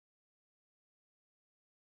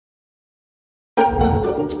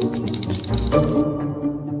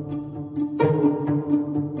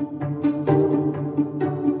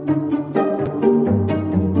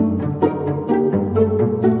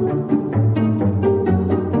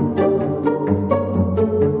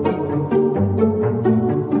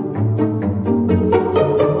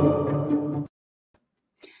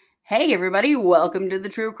Hey everybody, welcome to the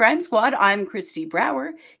True Crime Squad. I'm Christy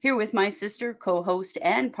Brower, here with my sister, co-host,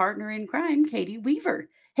 and partner in crime, Katie Weaver.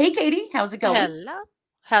 Hey Katie, how's it going?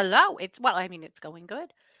 Hello. It's going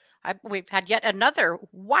good. We've had yet another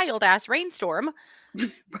wild ass rainstorm,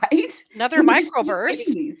 Right? another We just keep getting microburst.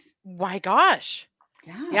 these. My gosh.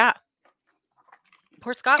 Yeah. Yeah.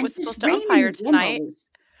 Poor Scott And was just supposed to rain umpire in tonight. demos.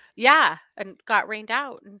 Yeah, and got rained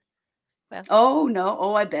out. And well, Oh no,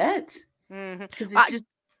 oh I bet. mhm. Because Well, it just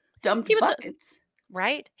dumped he was buckets.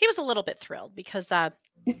 right. He was a little bit thrilled because the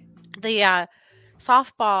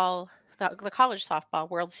softball, the college softball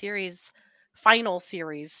World Series final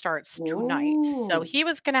series starts tonight. So Ooh. he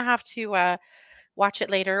was going to have to watch it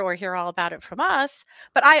later or hear all about it from us.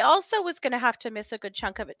 But I also was going to have to miss a good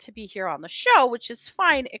chunk of it to be here on the show, which is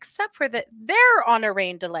fine, except for that they're on a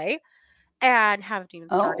rain delay and haven't even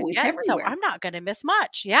started Oh, it's yet. So everywhere. I'm not going to miss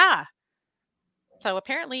much. Yeah. So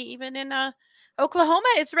apparently, even in Oklahoma,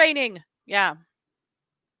 it's raining. Yeah.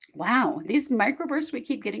 Wow, these microbursts we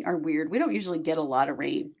keep getting are weird. We don't usually get a lot of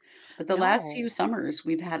rain, but the last few No, summers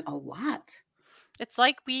we've had a lot. it's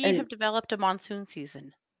like we And have developed a monsoon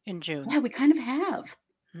season in June. yeah, we kind of have.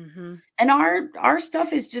 Hmm. And our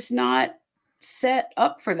stuff is just not set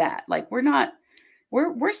up for that. Like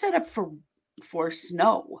we're set up for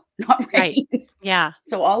snow, not Right. rain. Yeah.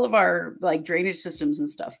 So all of our like drainage systems and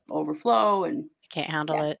stuff overflow and I can't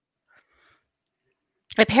handle yeah. it.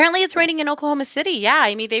 Apparently, it's Yeah. raining in Oklahoma City. Yeah.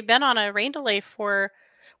 I mean, they've been on a rain delay for,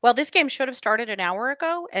 well, this game should have started an hour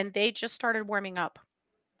ago and they just started warming up.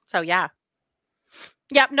 So, yeah.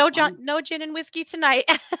 Yep. Wow. No gin and whiskey tonight.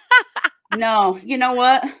 No, you know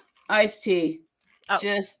what? Iced tea. Oh,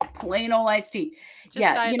 Just plain old iced tea. just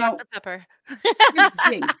Yeah, Diet Dr. Pepper. here's the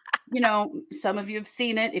thing. Some of you have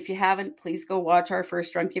seen it. If you haven't, please go watch our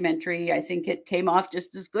first drunkumentary. I think it came off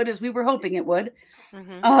just as good as we were hoping it would.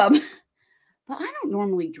 Hmm. Um, but I don't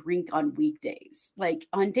normally drink on weekdays, like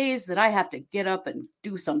on days that I have to get up and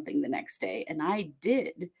do something the next day. And I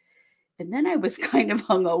did. And then I was kind of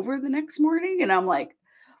hungover the next morning. And I'm like,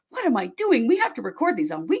 what am I doing? We have to record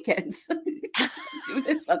these on weekends. Do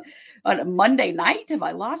this on a Monday night. Have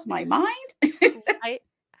I lost my mind? Right.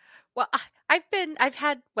 Well, I've been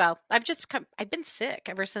sick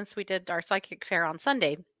ever since we did our psychic fair on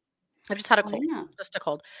Sunday. I've just had a Oh, cold, yeah. just a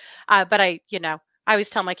cold. But I always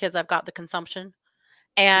tell my kids I've got the consumption.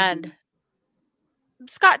 And Mhm.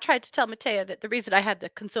 Scott tried to tell Matea that the reason I had the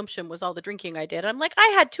consumption was all the drinking I did. I'm like, I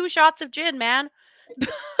had 2 shots of gin, man.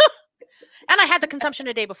 And I had the consumption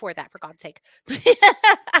a day before that, for God's sake.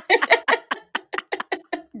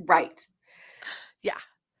 Right. Yeah.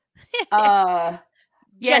 Uh,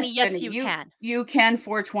 Jenny, yes, yes, Jenny, you can. you can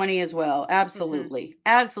 420 as well. Hmm. Absolutely.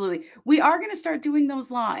 Absolutely. We are going to start doing those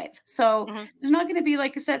live. So Hmm. there's not going to be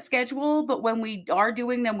like a set schedule, but when we are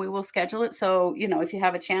doing them, we will schedule it. So, if you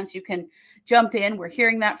have a chance, you can jump in. We're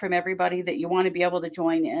hearing that from everybody that you want to be able to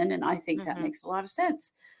join in. And I think that Hmm. makes a lot of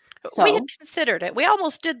sense. We had So, considered it. We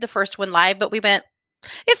almost did the first one live, but we went,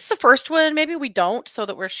 it's the first one. Maybe we don't, so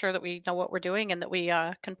that we're sure that we know what we're doing and that we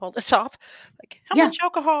can pull this off. Like, yeah, how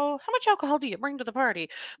much alcohol do you bring to the party?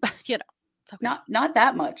 It's okay. not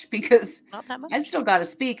that much because Not that I've much. still got to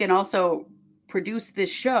speak and also produce this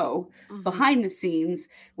show Hmm. behind the scenes,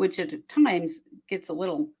 which at times gets a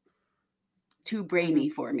little too Hmm. brainy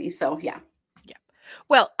for me. So yeah. Yeah.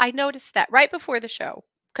 Well, I noticed that right before the show,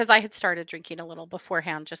 because I had started drinking a little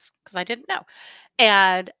beforehand just because I didn't know.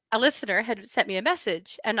 And a listener had sent me a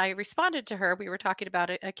message and I responded to her. We were talking about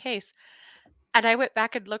a case. And I went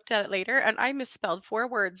back and looked at it later and I misspelled 4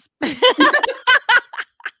 words.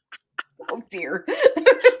 Oh dear.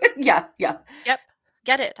 Yeah, yeah. Yep.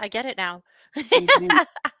 Get it. I get it now. Mhm. Yeah.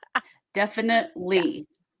 Definitely.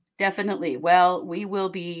 Definitely. Well, we will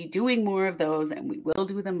be doing more of those and we will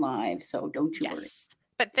do them live. So don't you worry. Yes.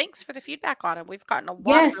 But thanks for the feedback on it. We've gotten a lot of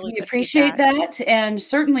Yes, really we good appreciate feedback. that. And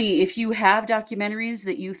certainly, if you have documentaries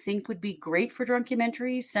that you think would be great for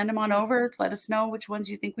drunkumentaries, send them on over. Let us know which ones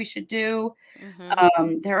you think we should do.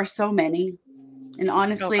 Mm-hmm. There are so many. And Oh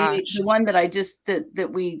honestly, gosh. the one that I just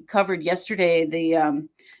that we covered yesterday, the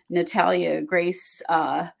Natalia Grace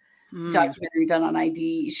Mm. documentary done on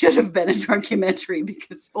ID should have been a drunkumentary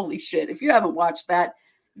because holy shit, if you haven't watched that,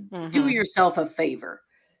 do Mm-hmm. yourself a favor.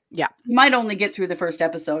 Yeah. You might only get through the first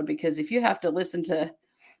episode because if you have to listen to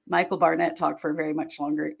Michael Barnett talk for very much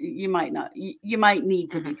longer, you might not. You might need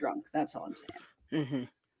to Mm-hmm. be drunk. That's all I'm saying. Mm-hmm.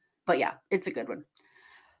 But yeah, it's a good one.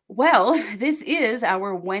 Well, this is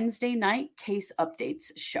our Wednesday night case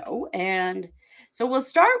updates show. And so we'll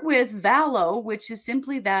start with Vallow, which is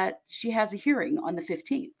simply that she has a hearing on the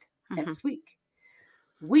 15th next week.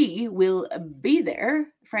 We will be there,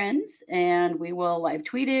 friends, and we will live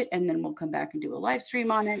tweet it, and then we'll come back and do a live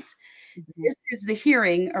stream on it. Mm-hmm. This is the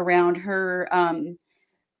hearing around her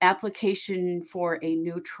application for a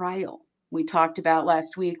new trial. We talked about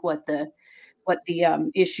last week what the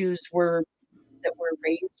issues were that were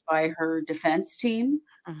raised by her defense team.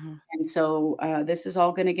 Mm-hmm. And so this is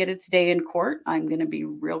all going to get its day in court. I'm going to be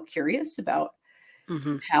real curious about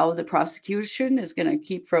how the prosecution is going to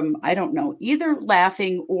keep from, I don't know, either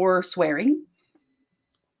laughing or swearing.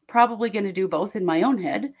 Probably going to do both in my own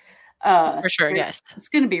head. For sure, yes. It's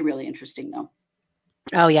going to be really interesting, though.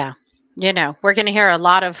 Oh, yeah. You know, we're going to hear a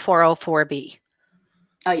lot of 404B.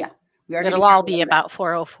 Oh, yeah. It'll all be about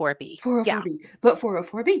 404B. 404B. Yeah. But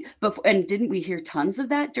 404B. And didn't we hear tons of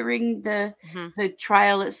that during the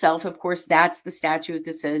trial itself? Of course, that's the statute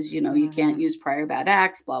that says, you can't use prior bad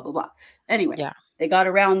acts, blah, blah, blah. Anyway, they got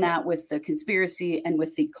around that with the conspiracy and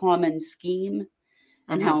with the common scheme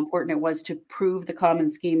and how important it was to prove the common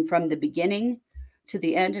scheme from the beginning to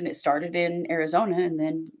the end. And it started in Arizona and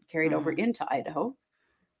then carried over into Idaho.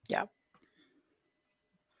 Yeah.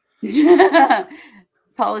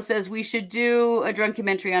 Paula says we should do a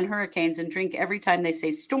drunkumentary on hurricanes and drink every time they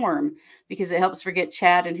say storm because it helps forget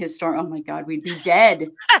Chad and his storm. Oh my God, we'd be dead.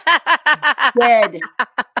 Dead.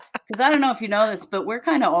 Because I don't know if you know this, but we're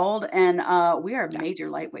kind of old and we are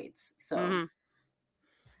major lightweights. So it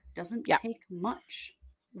doesn't take much.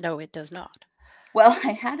 No, it does not. Well,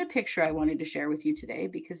 I had a picture I wanted to share with you today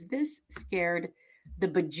because this scared the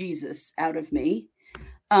bejesus out of me.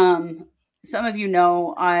 Some of you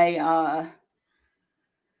know I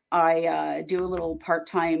do a little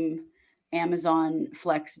part-time Amazon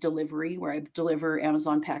Flex delivery where I deliver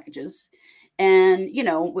Amazon packages. And,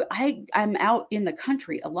 I'm out in the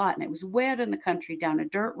country a lot, and I was way out in the country down a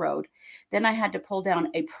dirt road. Then I had to pull down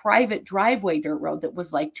a private driveway dirt road that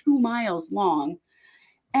was like 2 miles long.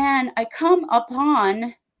 And I come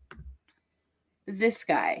upon this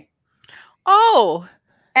guy. Oh.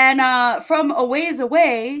 And from a ways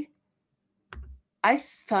away, I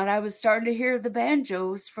thought I was starting to hear the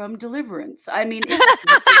banjos from Deliverance. I mean,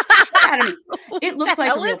 it looked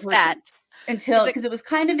like a real person until because it was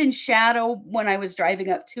kind of in shadow when I was driving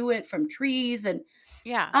up to it from trees. And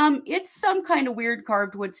it's some kind of weird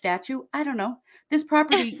carved wood statue. I don't know. This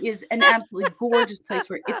property is an absolutely gorgeous place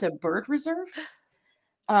where it's a bird reserve.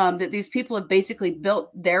 That these people have basically built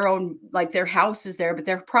their own, like their house is there, but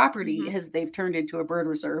their property they've turned into a bird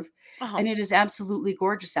reserve. And it is absolutely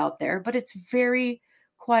gorgeous out there, but it's very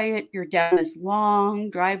quiet. You're down this long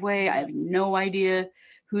driveway. I have no idea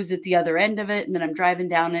who's at the other end of it. And then I'm driving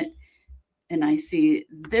down it and I see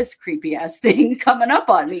this creepy ass thing coming up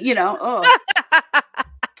on me,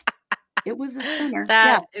 It was a stunner.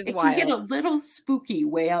 That is wild. It can get a little spooky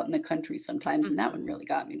way out in the country sometimes. And that one really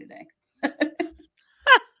got me today.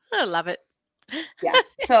 I love it. Yeah.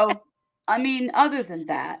 So, I mean, other than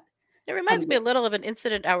that. It reminds me a little of an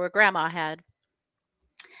incident our grandma had.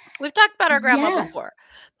 We've talked about our grandma before.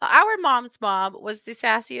 Our mom's mom was the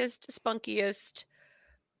sassiest, spunkiest,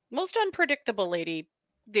 most unpredictable lady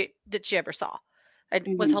that she ever saw. It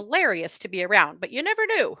was hilarious to be around, but you never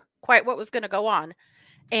knew quite what was going to go on.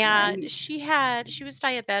 And she was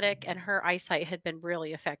diabetic and her eyesight had been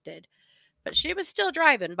really affected. But she was still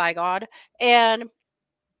driving, by God. And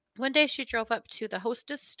one day she drove up to the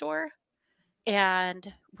Hostess store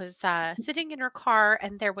and was sitting in her car,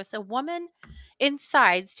 and there was a woman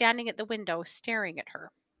inside standing at the window staring at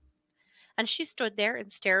her. And she stood there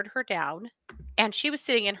and stared her down, and she was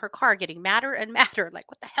sitting in her car getting madder and madder,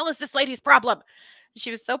 like, what the hell is this lady's problem?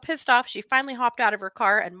 She was so pissed off, she finally hopped out of her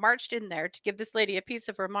car and marched in there to give this lady a piece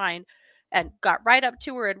of her mind and got right up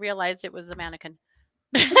to her and realized it was a mannequin.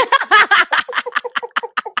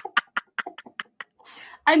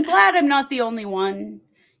 I'm glad I'm not the only one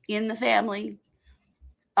in the family.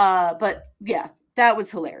 But yeah, that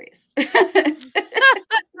was hilarious. It's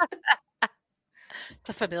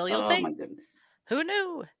a familial thing. Oh my goodness. Who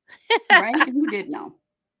knew? Right? Who did know?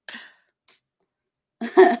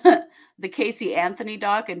 The Casey Anthony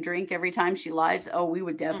doc and drink every time she lies. Oh, we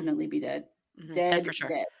would definitely be dead. Dead for sure.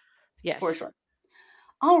 Dead. Yes. For sure.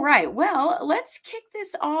 All right. Well, let's kick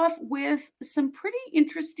this off with some pretty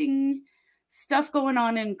interesting stuff going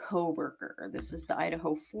on in Kohberger. This is the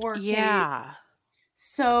Idaho 4 case.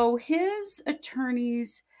 So his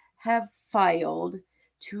attorneys have filed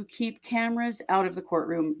to keep cameras out of the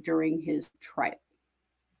courtroom during his trial.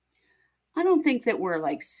 I don't think that we're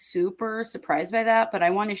like super surprised by that, but I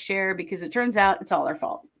want to share because it turns out it's all our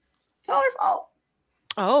fault. It's all our fault.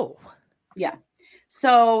 Oh. Yeah.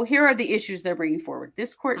 So here are the issues they're bringing forward.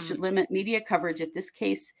 This court should limit media coverage in this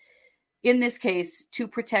case, to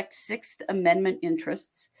protect Sixth Amendment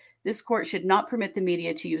interests. This court should not permit the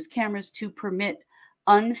media to use cameras to permit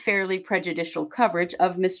unfairly prejudicial coverage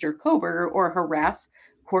of Mr. Kohberger or harass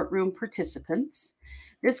courtroom participants.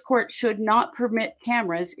 This court should not permit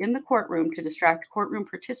cameras in the courtroom to distract courtroom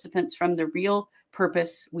participants from the real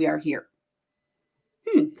purpose we are here.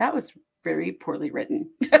 That was very poorly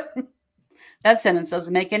written. That sentence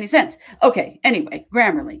doesn't make any sense. Okay, anyway,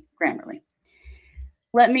 Grammarly.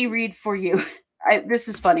 Let me read for you. This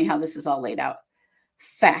is funny how this is all laid out.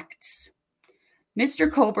 Facts.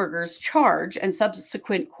 Mr. Kohberger's charge and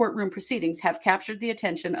subsequent courtroom proceedings have captured the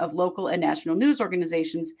attention of local and national news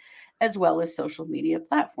organizations, as well as social media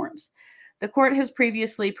platforms. The court has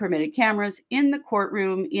previously permitted cameras in the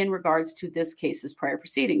courtroom in regards to this case's prior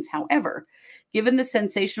proceedings. However, given the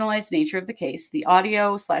sensationalized nature of the case, the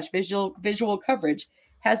audio/visual coverage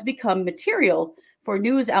has become material for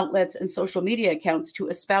news outlets and social media accounts to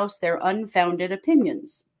espouse their unfounded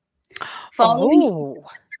opinions. Following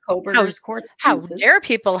Kohberger's court appearances, how dare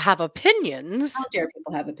people have opinions? How dare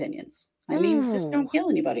people have opinions? I mean, just don't kill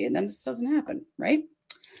anybody, and then this doesn't happen, right?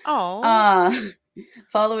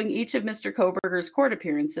 Following each of Mr. Kohberger's court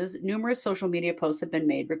appearances, numerous social media posts have been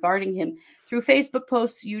made regarding him through Facebook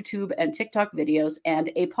posts, YouTube, and TikTok videos,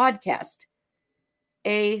 and a podcast.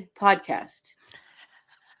 A podcast.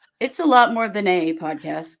 It's a lot more than a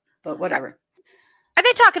podcast, but whatever. Are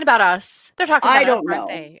they talking about us? They're talking about I don't us, know. Aren't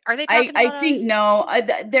they? Are they talking about us? I think no.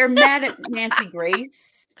 They're mad at Nancy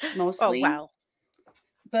Grace, mostly. Oh, wow.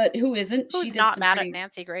 But who isn't? Who's not mad at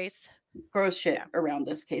Nancy Grace? Gross shit around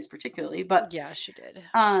this case particularly. But yeah, she did.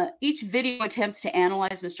 Each video attempts to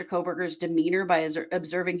analyze Mr. Kohberger's demeanor by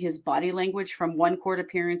observing his body language from one court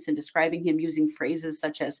appearance and describing him using phrases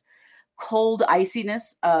such as cold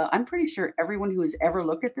iciness. I'm pretty sure everyone who has ever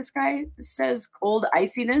looked at this guy says cold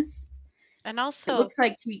iciness. And also, it looks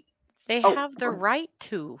like they have the right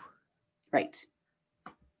to. Right.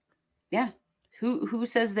 Yeah. Who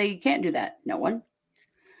says they can't do that? No one.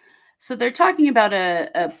 So they're talking about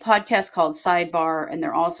a podcast called Sidebar, and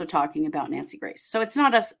they're also talking about Nancy Grace. So it's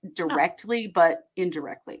not us directly, but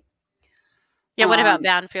indirectly. Yeah, what about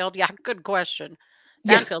Banfield? Yeah, good question.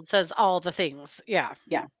 Banfield says all the things. Yeah.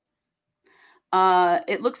 Yeah.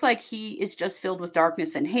 It looks like he is just filled with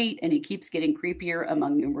darkness and hate, and he keeps getting creepier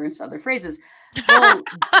among numerous other phrases. Well,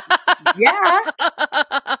 yeah.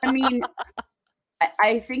 I mean,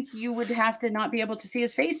 I think you would have to not be able to see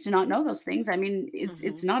his face to not know those things. I mean,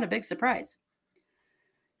 it's not a big surprise.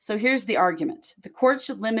 So here's the argument. The court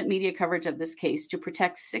should limit media coverage of this case to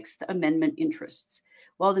protect Sixth Amendment interests.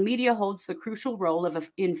 While the media holds the crucial role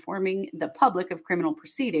of informing the public of criminal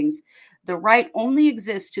proceedings, the right only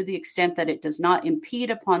exists to the extent that it does not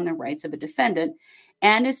impede upon the rights of a defendant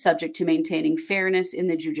and is subject to maintaining fairness in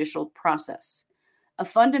the judicial process. A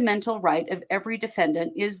fundamental right of every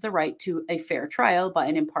defendant is the right to a fair trial by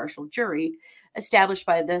an impartial jury, established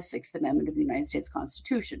by the Sixth Amendment of the United States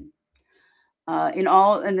Constitution.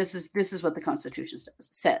 This is what the Constitution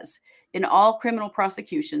says. In all criminal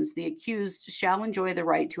prosecutions, the accused shall enjoy the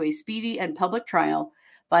right to a speedy and public trial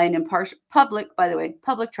by an impartial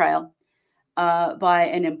by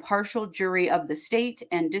an impartial jury of the state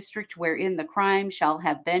and district wherein the crime shall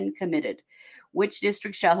have been committed, which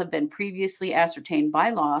district shall have been previously ascertained by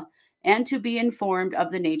law, and to be informed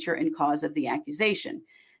of the nature and cause of the accusation,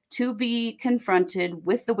 to be confronted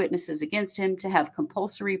with the witnesses against him, to have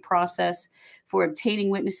compulsory process for obtaining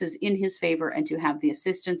witnesses in his favor, and to have the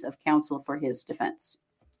assistance of counsel for his defense.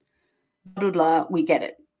 Blah, blah, blah. We get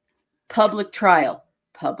it. Public trial.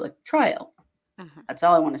 That's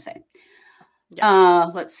all I want to say.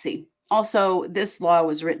 Yeah. Let's see. Also, this law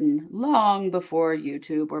was written long before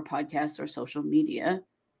YouTube or podcasts or social media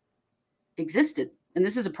existed. And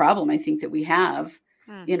this is a problem I think that we have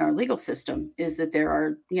in our legal system, is that there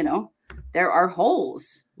are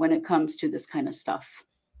holes when it comes to this kind of stuff.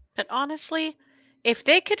 But honestly, if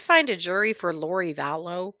they could find a jury for Lori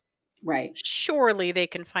Vallow, right, surely they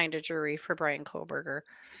can find a jury for Brian Kohberger.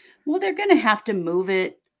 Well, they're going to have to move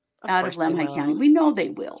it out of Lemhi County. We know they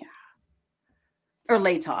will. Yeah. Or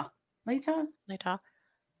Latah. Latah?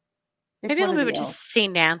 Maybe they'll move it to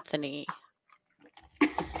St. Anthony.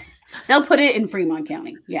 They'll put it in Fremont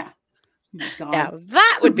County. Yeah. Oh my God. Now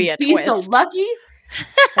that would be a twist. Be so lucky.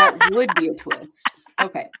 That would be a twist.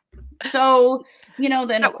 Okay. So,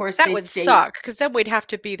 then of course that would suck, because then we'd have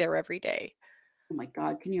to be there every day. Oh my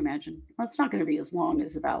God. Can you imagine? Well, it's not going to be as long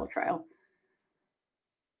as the Vallow trial.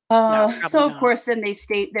 No, probably So of not. course, then they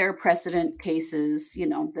state their precedent cases,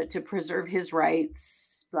 that to preserve his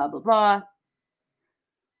rights, blah, blah, blah.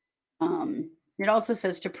 It also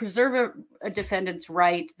says to preserve a defendant's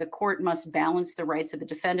right, the court must balance the rights of a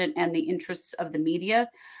defendant and the interests of the media.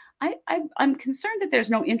 I'm concerned that there's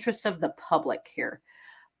no interests of the public here.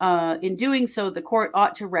 In doing so, the court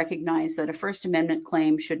ought to recognize that a First Amendment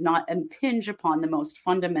claim should not impinge upon the most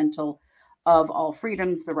fundamental of all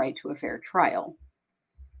freedoms, the right to a fair trial.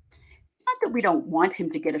 Not that we don't want him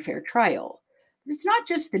to get a fair trial. It's not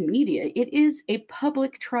just the media. It is a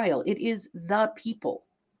public trial. It is the people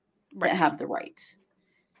that have the right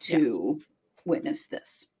to witness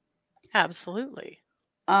this. Absolutely.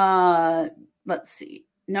 Let's see.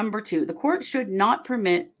 Number 2, the court should not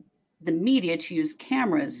permit the media to use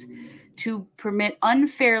cameras to permit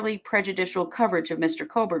unfairly prejudicial coverage of Mr.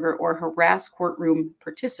 Kohberger or harass courtroom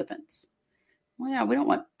participants. Well, yeah, we don't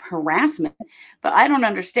want harassment, but I don't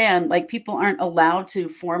understand. Like, people aren't allowed to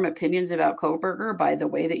form opinions about Kohberger by the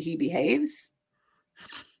way that he behaves.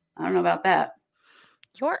 I don't know about that.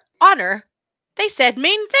 Your Honor, they said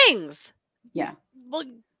mean things. Yeah. Well,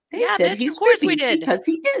 they said he's of course we creepy did. because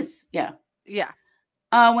he is. Yeah. Yeah.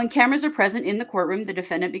 When cameras are present in the courtroom, the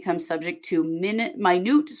defendant becomes subject to minute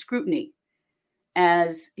scrutiny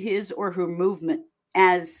as his or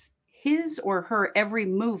her every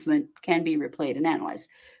movement can be replayed and analyzed,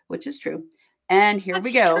 which is true. And here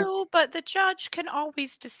we go. That's true, but the judge can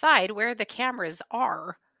always decide where the cameras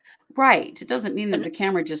are. Right. It doesn't mean that the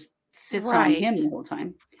camera just sits on him the whole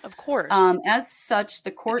time. Of course. As such,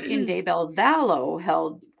 the court in Daybell Vallow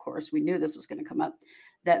held, of course, we knew this was going to come up,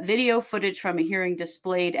 that video footage from a hearing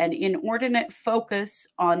displayed an inordinate focus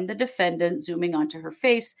on the defendant, zooming onto her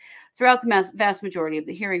face throughout the vast majority of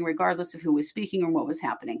the hearing, regardless of who was speaking or what was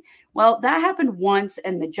happening. Well, that happened once,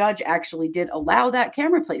 and the judge actually did allow that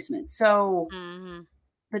camera placement. So,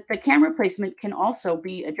 but the camera placement can also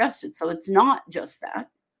be adjusted. So it's not just that.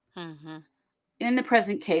 In the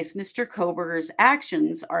present case, Mr. Kohberger's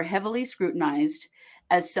actions are heavily scrutinized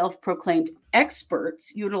as self-proclaimed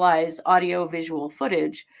experts utilize audio-visual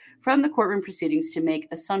footage from the courtroom proceedings to make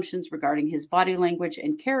assumptions regarding his body language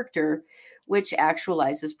and character, which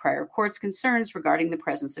actualizes prior court's concerns regarding the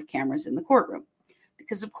presence of cameras in the courtroom.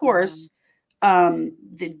 Because, of course,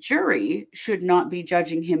 the jury should not be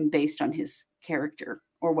judging him based on his character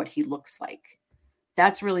or what he looks like.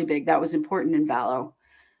 That's really big. That was important in Vallow.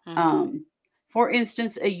 For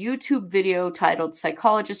instance, a YouTube video titled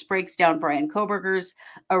 "Psychologist Breaks Down Brian Kohberger's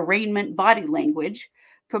Arraignment Body Language"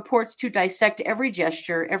 purports to dissect every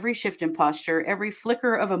gesture, every shift in posture, every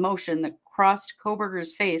flicker of emotion that crossed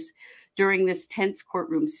Kohberger's face during this tense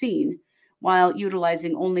courtroom scene, while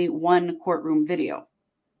utilizing only one courtroom video.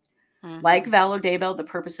 Like Vallow Daybell, the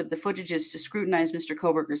purpose of the footage is to scrutinize Mr.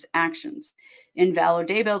 Kohberger's actions. In Vallow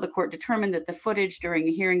Daybell, the court determined that the footage during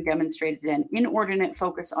a hearing demonstrated an inordinate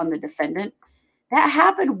focus on the defendant. That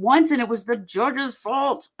happened once, and it was the judge's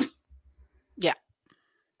fault. Yeah.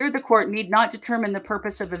 Here, the court need not determine the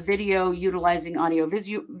purpose of a video utilizing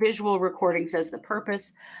audio-visual recordings, as the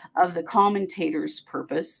purpose of the commentator's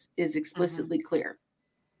purpose is explicitly clear.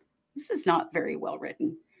 This is not very well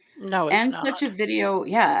written. No, it's and not. Such a video,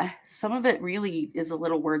 some of it really is a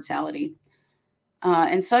little word salady.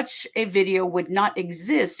 And such a video would not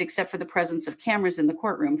exist except for the presence of cameras in the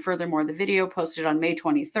courtroom. Furthermore, the video posted on May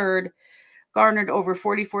 23rd garnered over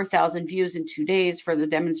 44,000 views in 2 days, further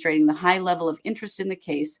demonstrating the high level of interest in the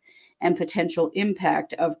case and potential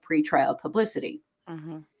impact of pretrial publicity.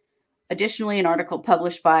 Additionally, an article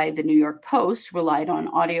published by the New York Post relied on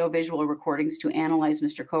audio-visual recordings to analyze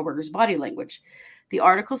Mr. Kohberger's body language. The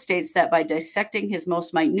article states that by dissecting his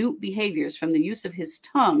most minute behaviors, from the use of his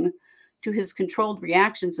tongue to his controlled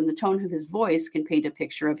reactions and the tone of his voice, can paint a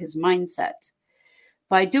picture of his mindset.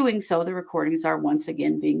 By doing so, the recordings are once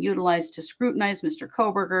again being utilized to scrutinize Mr.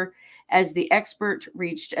 Kohberger, as the expert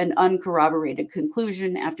reached an uncorroborated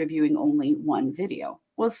conclusion after viewing only one video.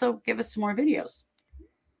 Well, so give us some more videos.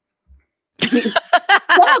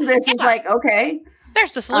 Some of this is like, okay.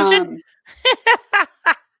 There's the solution.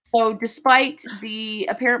 So despite the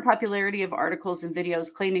apparent popularity of articles and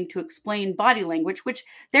videos claiming to explain body language, which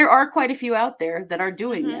there are quite a few out there that are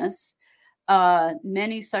doing this,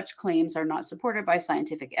 many such claims are not supported by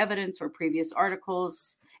scientific evidence or previous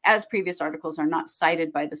articles, as previous articles are not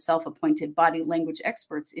cited by the self-appointed body language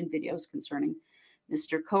experts in videos concerning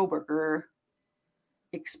Mr. Kohberger.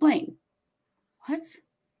 Explain. What?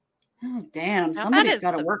 Oh, damn. Somebody's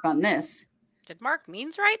got to work on this. Did Mark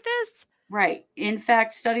Means write this? Right. In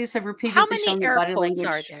fact, studies have repeatedly shown that body language.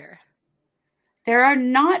 How many air quotes are there? There are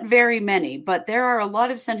not very many, but there are a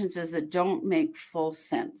lot of sentences that don't make full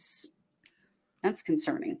sense. That's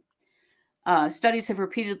concerning. Studies have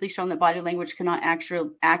repeatedly shown that body language cannot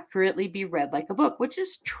accurately be read like a book, which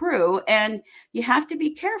is true. And you have to be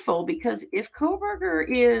careful, because if Kohberger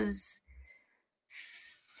is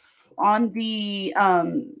on the,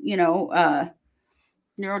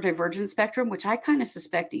 neurodivergent spectrum, which I kind of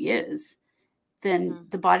suspect he is, then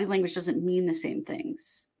the body language doesn't mean the same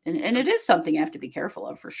things. And it is something you have to be careful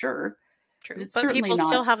of, for sure. True. But it's But certainly people not.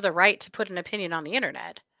 still have the right to put an opinion on the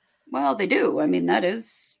internet. Well, they do. I mean, that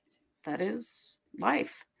is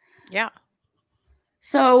life. Yeah.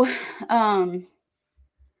 So,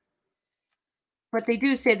 but they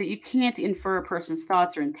do say that you can't infer a person's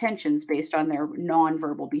thoughts or intentions based on their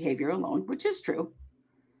nonverbal behavior alone, which is true.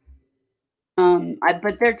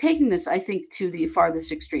 But they're taking this, I think, to the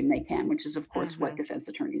farthest extreme they can, which is, of course, what defense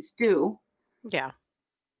attorneys do. Yeah.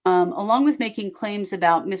 Along with making claims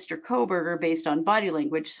about Mr. Kohberger based on body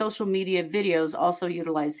language, social media videos also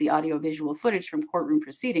utilize the audio-visual footage from courtroom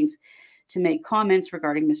proceedings to make comments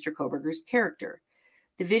regarding Mr. Kohberger's character.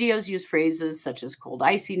 The videos use phrases such as cold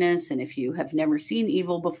iciness, and if you have never seen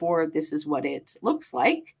evil before, this is what it looks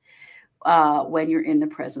like when you're in the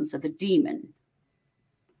presence of a demon.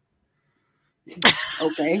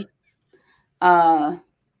 Okay.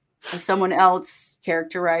 Someone else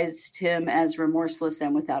characterized him as remorseless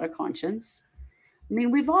and without a conscience. I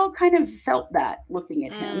mean, we've all kind of felt that looking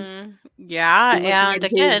at him. Yeah. And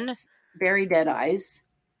again, his very dead eyes.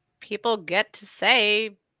 People get to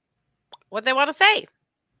say what they want to say.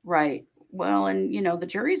 Right. Well, and the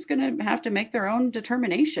jury's going to have to make their own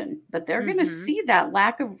determination, but they're going to see that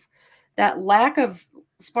lack of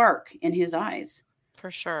spark in his eyes.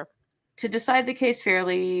 For sure. To decide the case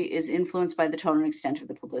fairly is influenced by the tone and extent of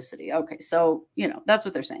the publicity. Okay, so, that's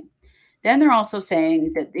what they're saying. Then they're also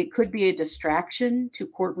saying that it could be a distraction to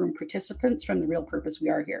courtroom participants from the real purpose we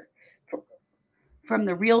are here. From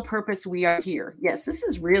the real purpose we are here. Yes, this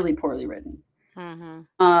is really poorly written.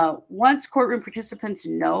 Once courtroom participants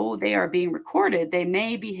know they are being recorded, they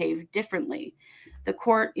may behave differently. The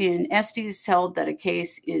court in Estes held that a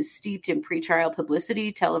case is steeped in pretrial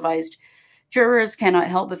publicity. Televised jurors cannot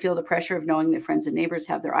help but feel the pressure of knowing that friends and neighbors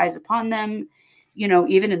have their eyes upon them.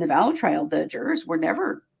 Even in the Vallow trial, the jurors were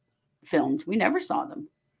never filmed. We never saw them.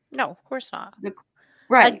 No, of course not.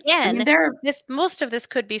 Right. Again, most of this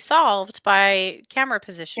could be solved by camera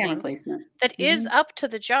positioning. Camera placement. That is up to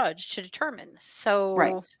the judge to determine. So,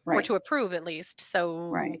 right. Or to approve at least. So,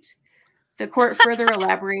 right. The court further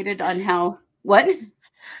elaborated on how, what?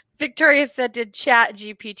 Victoria said, did Chat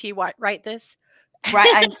GPT write this?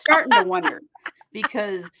 Right. I'm starting to wonder,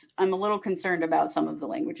 because I'm a little concerned about some of the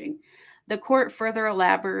languaging. The court further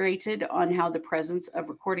elaborated on how the presence of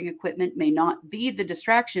recording equipment may not be the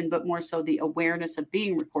distraction, but more so the awareness of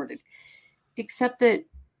being recorded. Except that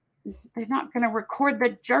they're not going to record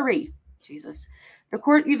the jury. Jesus. The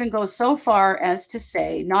court even goes so far as to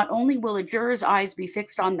say not only will a juror's eyes be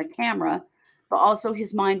fixed on the camera, but also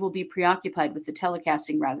his mind will be preoccupied with the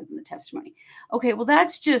telecasting rather than the testimony. Okay, well,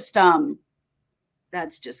 that's just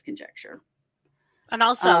conjecture. And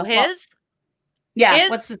also his? Yeah,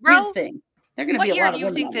 what's his thing? They're going to be a lot of women. What year do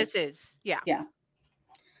you think this is? Yeah. Yeah.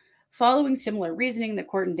 Following similar reasoning, the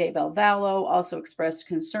court in Daybell Vallow also expressed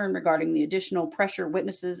concern regarding the additional pressure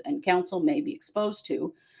witnesses and counsel may be exposed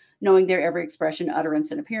to, knowing their every expression,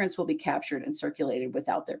 utterance, and appearance will be captured and circulated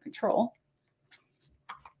without their control.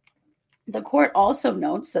 The court also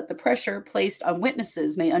notes that the pressure placed on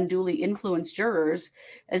witnesses may unduly influence jurors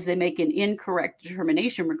as they make an incorrect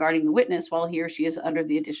determination regarding the witness while he or she is under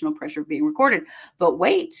the additional pressure of being recorded. But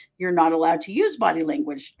wait, you're not allowed to use body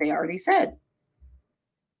language, they already said.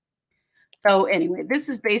 So anyway, this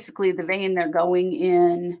is basically the vein they're going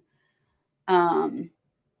in,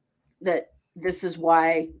 that this is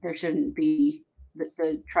why there shouldn't be,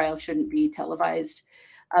 the trial shouldn't be televised.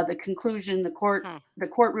 The conclusion, the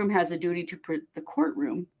courtroom has a duty to, the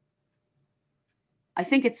courtroom, I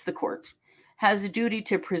think it's the court, has a duty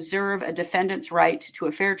to preserve a defendant's right to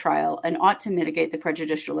a fair trial and ought to mitigate the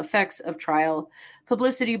prejudicial effects of trial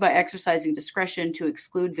publicity by exercising discretion to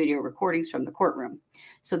exclude video recordings from the courtroom.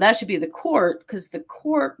 So that should be the court, because the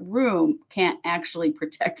courtroom can't actually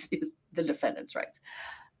protect the defendant's rights.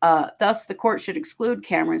 Thus, the court should exclude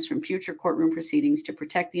cameras from future courtroom proceedings to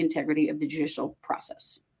protect the integrity of the judicial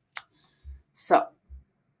process. So,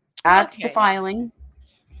 that's the filing.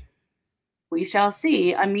 We shall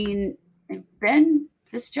see. I mean,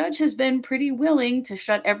 this judge has been pretty willing to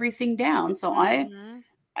shut everything down. So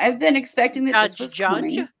I've been expecting that this was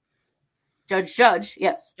coming. Judge,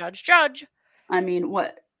 yes. Judge. I mean,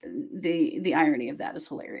 what the irony of that is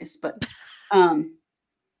hilarious, but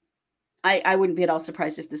I wouldn't be at all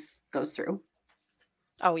surprised if this goes through.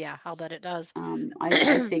 Oh, yeah, I'll bet it does.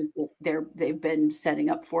 I think that they've been setting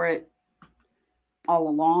up for it all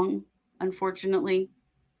along, unfortunately.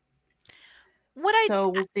 What So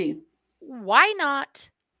we'll see. Why not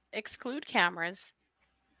exclude cameras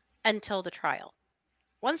until the trial?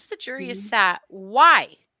 Once the jury is Mhm. sat,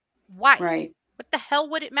 why? Why? Right. What the hell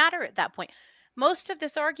would it matter at that point? Most of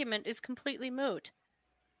this argument is completely moot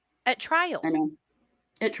at I trial. know.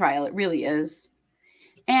 At trial, it really is.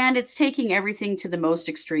 And it's taking everything to the most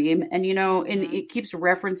extreme. And, and Mhm. it keeps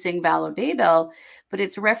referencing Vallow Daybell, but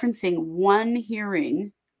it's referencing one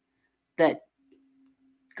hearing that,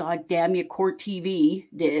 God damn you, Court TV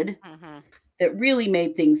did Mhm. that really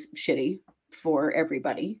made things shitty for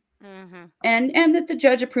everybody. Mhm. And that the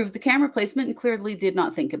judge approved the camera placement and clearly did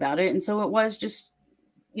not think about it. And so it was just,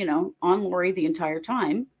 on Lori the entire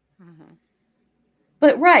time. Mhm.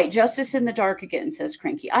 But right, justice in the dark again, says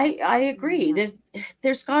Cranky. I agree. Mhm.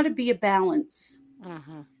 There's got to be a balance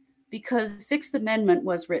Mhm. because the Sixth Amendment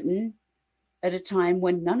was written at a time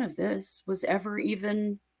when none of this was ever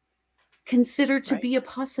even considered to Right. be a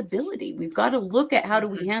possibility. We've got to look at how do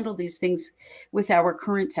we Mhm. handle these things with our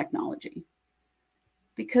current technology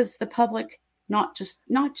because the public, not just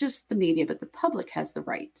the media, but the public has the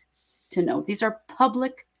right to know. These are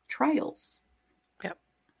public trials. Yep.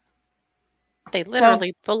 They So,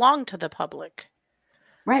 literally belong to the public.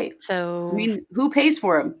 right. I So mean, who pays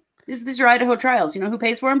for them? These are Idaho trials. You know who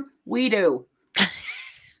pays for them? We do.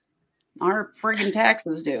 Our friggin'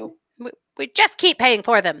 taxes do. we just keep paying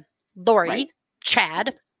for them. Lori, Right. Chad,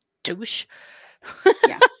 Right. douche.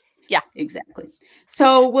 Yeah, Yeah. exactly.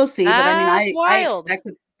 So we'll see. But I mean, That's I wild.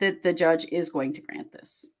 expect that the judge is going to grant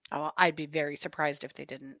this. Oh, I'd be very surprised if they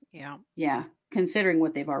didn't. Yeah. Yeah, considering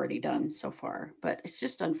what they've already done so far. But it's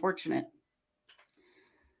just unfortunate.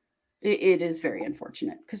 It is very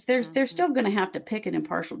unfortunate because they're Mhm. still going to have to pick an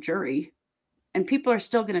impartial jury, and people are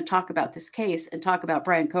still going to talk about this case and talk about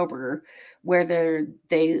Brian Kohberger, whether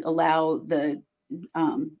they allow the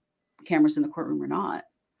um, cameras in the courtroom or not.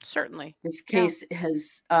 Certainly. This Yeah. case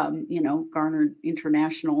has, garnered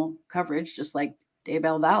international coverage, just like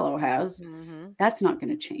Daybell Vallow has. Mhm. That's not going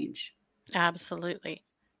to change. Absolutely.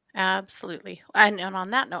 Absolutely. And on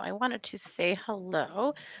that note, I wanted to say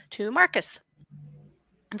hello to Marcus.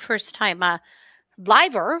 First time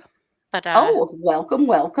liver, Oh, welcome,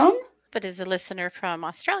 welcome. but is a listener from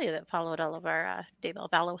Australia that followed all of our Daybell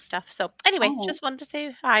Vallow stuff. So anyway, Oh, just wanted to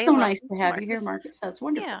say hi so and nice welcome to to have you here, Marcus. Marcus. That's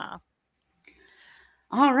wonderful. Yeah.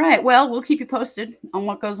 All right. Well, we'll keep you posted on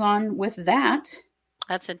what goes on with that.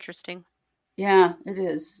 That's interesting. Yeah, it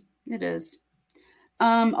is. It is.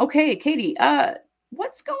 Okay, Katie,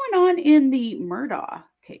 what's going on in the Murdaugh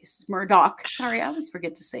case? Murdaugh. Sorry, I always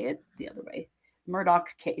forget to say it the other way. Murdaugh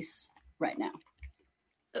case right now.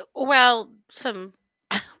 Well, some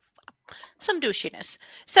douchiness.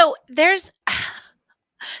 So there's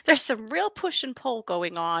some real push and pull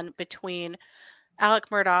going on between Alec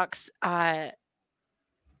Murdaugh's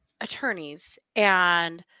attorneys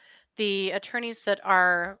and the attorneys that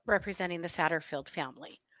are representing the Satterfield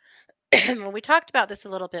family. When we talked about this a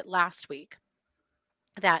little bit last week,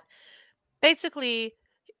 that basically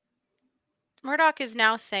Murdaugh is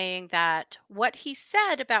now saying that what he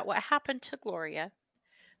said about what happened to Gloria,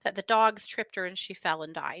 that the dogs tripped her and she fell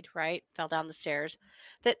and died, right? Fell down the stairs.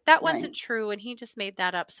 That Right. wasn't true and he just made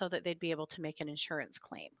that up so that they'd be able to make an insurance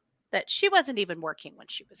claim. That she wasn't even working when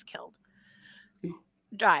she was killed.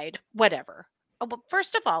 Died, whatever. Oh, well,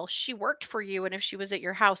 first of all, she worked for you, and if she was at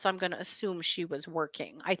your house, I'm going to assume she was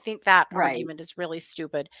working. I think that Right. argument is really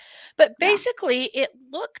stupid. But Yeah. basically, it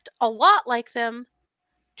looked a lot like them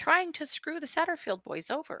trying to screw the Satterfield boys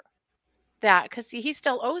over. That because he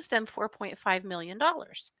still owes them $4.5 million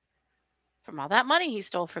from all that money he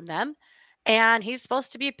stole from them, and he's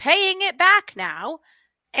supposed to be paying it back now.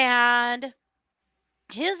 And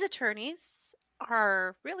his attorneys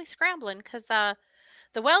are really scrambling because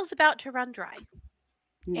the well's about to run dry.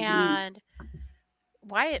 Hmm. And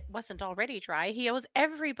why it wasn't already dry, he owes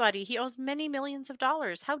everybody. He owes many millions of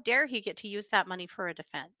dollars. How dare he get to use that money for a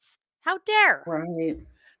defense? How dare? Right.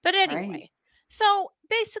 But Right. anyway, so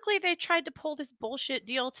basically, they tried to pull this bullshit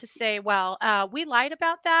deal to say, well, we lied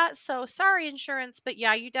about that. So sorry, insurance. But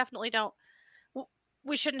yeah, you definitely don't. w-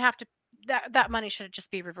 We shouldn't have to. That money should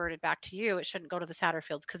just be reverted back to you. It shouldn't go to the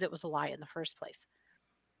Satterfields because it was a lie in the first place.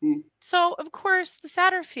 Mm. So, of course, the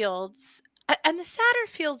Satterfields and the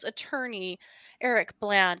Satterfields attorney, Eric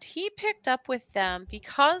Bland, he picked up with them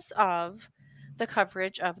because of the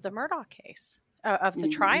coverage of the Murdaugh case, of the Hmm.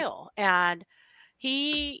 trial. And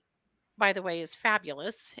he, by the way, is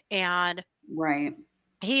fabulous. And Right.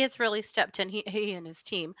 he has really stepped in, he and his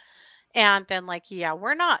team, and been like, yeah,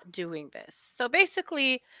 we're not doing this. So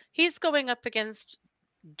basically, he's going up against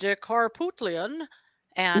Decarputlian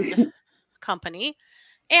and company.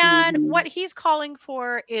 And Mhm. what he's calling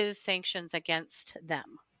for is sanctions against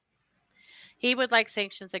them. He would like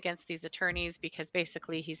sanctions against these attorneys because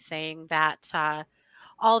basically he's saying that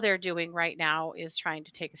all they're doing right now is trying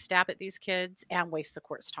to take a stab at these kids and waste the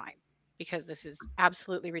court's time because this is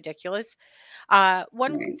absolutely ridiculous.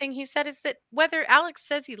 One Right. thing he said is that whether Alex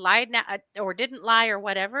says he lied or didn't lie or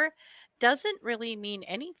whatever doesn't really mean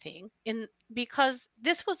anything in because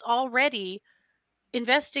this was already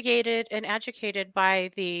investigated and educated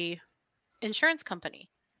by the insurance company.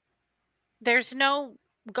 There's no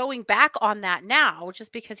going back on that now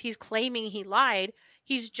just because he's claiming he lied.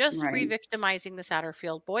 He's just Right. re-victimizing the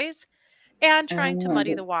Satterfield boys and trying to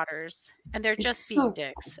muddy Oh, the waters. And they're it's just being so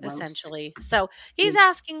dicks, gross. essentially. So he's It's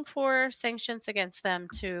asking for sanctions against them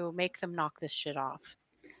to make them knock this shit off.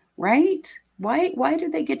 right. Why do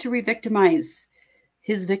they get to re-victimize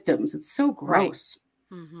his victims? It's so Right. gross.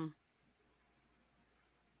 Hmm.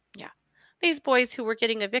 Yeah. These boys who were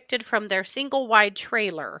getting evicted from their single wide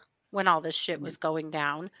trailer when all this shit Yeah. was going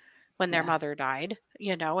down, when their Yeah. mother died,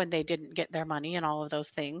 and they didn't get their money and all of those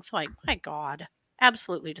things. Like, my God,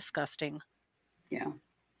 absolutely disgusting. Yeah.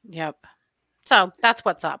 Yep. So that's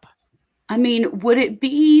what's up. I mean, would it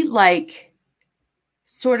be like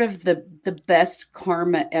sort of the best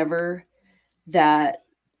karma ever that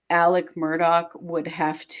Alec Murdaugh would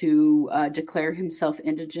have to declare himself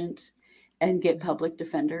indigent and get public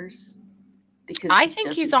defenders because I he think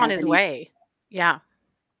doesn't he's on have his any? way. Yeah.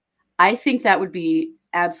 I think that would be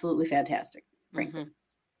absolutely fantastic, frankly. Hmm.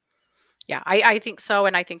 Yeah, I think so.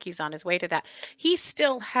 And I think he's on his way to that. He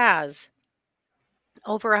still has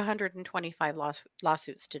over 125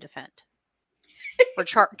 lawsuits to defend or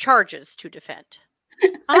charges to defend.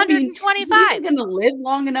 I mean, is he even 125. going to live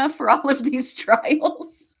long enough for all of these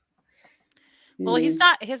trials? Well,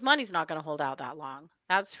 Mm, his money's not going to hold out that long.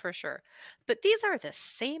 That's for sure. But these are the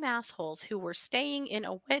same assholes who were staying in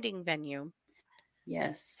a wedding venue,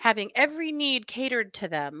 yes. having every need catered to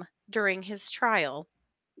them during his trial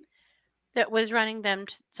that was running them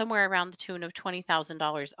somewhere around the tune of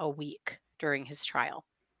 $20,000 a week during his trial.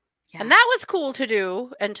 And Yeah. that was cool to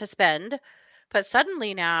do and to spend. But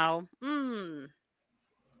suddenly now,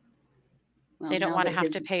 Well, they don't now want to that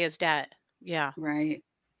have to his, pay his debt. Yeah. right.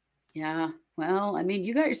 Yeah. Well, I mean,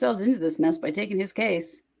 you got yourselves into this mess by taking his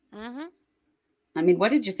case. Hmm. I mean,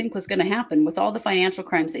 what did you think was going to happen with all the financial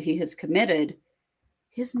crimes that he has committed?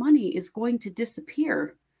 His money is going to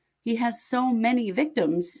disappear. He has so many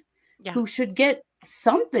victims Yeah. who should get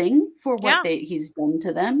something for what Yeah. he's done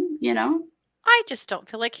to them, you know? I just don't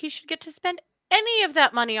feel like he should get to spend any of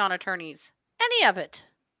that money on attorneys. Any of it.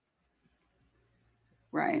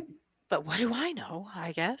 Right. But what do I know?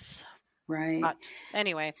 I guess. Right. But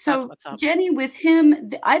anyway, that's So, what's up. Jenny, with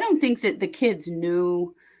him, I don't think that the kids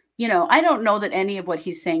knew, I don't know that any of what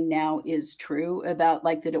he's saying now is true about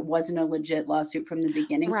like that it wasn't a legit lawsuit from the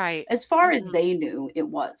beginning. Right. As far as Hmm. they knew, it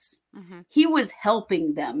was. Hmm. He was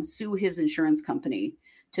helping them sue his insurance company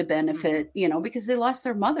to Hmm. benefit, because they lost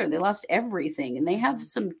their mother, they lost everything, and they have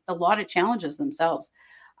Hmm. a lot of challenges themselves.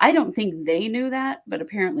 I don't think they knew that, but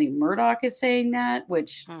apparently Murdaugh is saying that,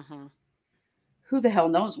 which Hmm. who the hell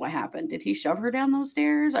knows what happened? Did he shove her down those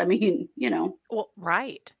stairs? I mean, Well,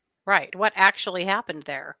 right. Right. What actually happened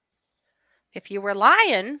there? If you were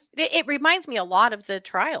lying, it reminds me a lot of the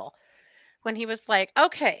trial when he was like,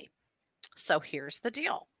 okay, so here's the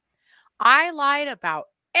deal. I lied about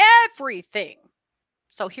everything.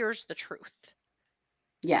 So here's the truth.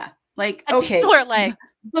 yeah. Like, And people okay, are like,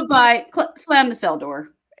 bye-bye. Slam the cell door.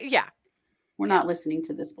 yeah, We're yeah, not listening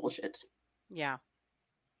to this bullshit. yeah.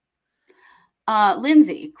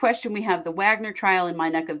 Lindsay, question: we have the Wagner trial in my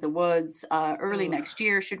neck of the woods early Ooh, next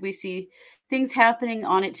year. Should we see things happening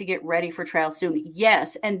on it to get ready for trial soon?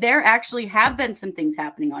 Yes, and there actually have been some things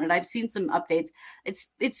happening on it. I've seen some updates.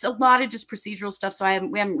 It's a lot of just procedural stuff, so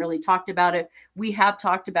we haven't really talked about it. We have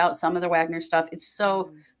talked about some of the Wagner stuff.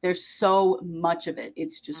 mm, There's so much of it.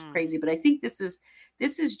 It's just mm, crazy. But I think this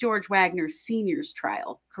is George Wagner Sr.'s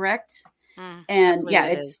trial, correct? I And believe yeah,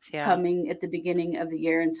 it is. it's Yeah. coming at the beginning of the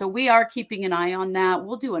year. And so we are keeping an eye on that.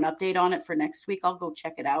 We'll do an update on it for next week. I'll go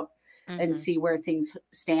check it out and Hmm. see where things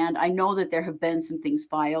stand. I know that there have been some things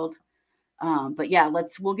filed. But yeah,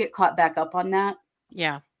 we'll get caught back up on that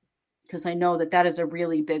Yeah. because I know that is a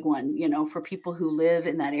really big one, for people who live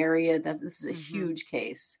in that area. This is a Hmm. huge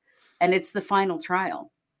case and it's the final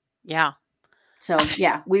trial. Yeah. So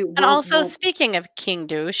yeah, And also, speaking of King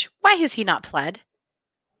Douche, why has he not pled?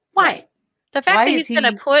 Why? right. The fact Why that is he's going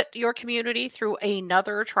to he put your community through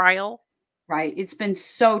another trial. Right. It's been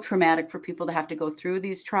so traumatic for people to have to go through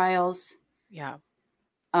these trials. Yeah.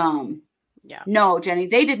 Yeah. No, Jenny,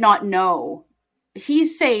 they did not know.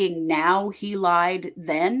 He's saying now he lied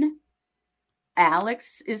then.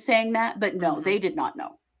 Alex is saying that, but no, Mhm. they did not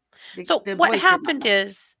know. So The what boys did not happened know.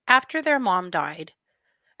 is after their mom died,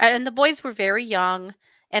 and the boys were very young,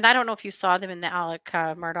 and I don't know if you saw them in the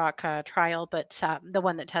Murdaugh trial, but the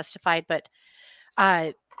one that testified, but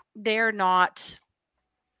uh, they're not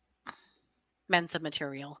Mensa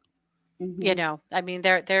material. You Mm-hmm. know, I mean,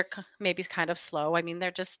 they're maybe kind of slow. I mean,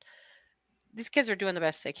 they're just these kids are doing the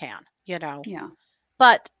best they can. You know, Yeah.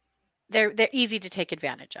 but they're easy to take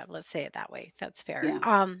advantage of. Let's say it that way. That's fair.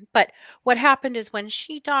 Yeah. But what happened is when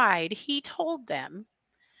she died, he told them,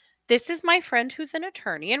 "This is my friend who's an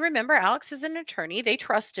attorney." And remember, Alex is an attorney. They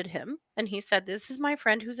trusted him, and he said, "This is my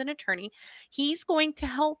friend who's an attorney. He's going to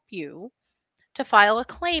help you to file a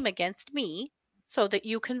claim against me so that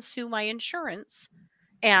you can sue my insurance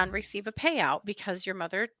and receive a payout because your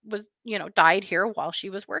mother was, died here while she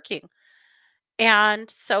was working." And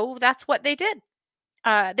so that's what they did.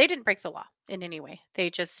 They didn't break the law in any way. They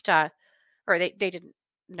just, or they didn't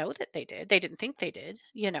know that they did. They didn't think they did,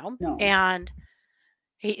 No. and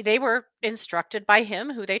they were instructed by him,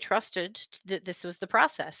 who they trusted, that this was the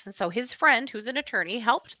process. And so his friend, who's an attorney,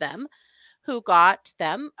 helped them, who got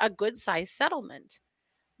them a good sized settlement.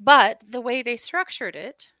 But the way they structured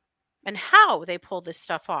it and how they pulled this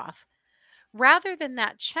stuff off, rather than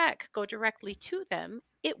that check go directly to them,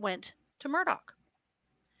 it went to Murdaugh.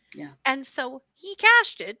 Yeah. And so he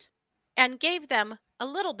cashed it and gave them a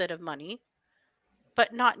little bit of money,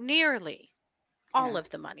 but not nearly all Yeah. of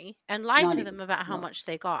the money, and lied Not to even them about how much close.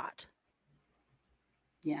 they got.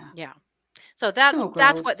 Yeah. Yeah. So that's So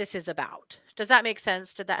that's gross. what this is about. Does that make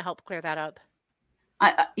sense? Did that help clear that up?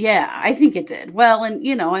 Yeah, I think it did. Well,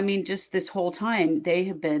 and I mean, just this whole time they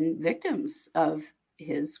have been victims of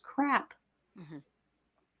his crap. Mhm.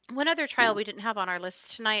 One other Yeah. trial we didn't have on our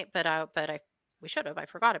list tonight, but we should have. I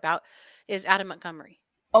forgot about is Adam Montgomery.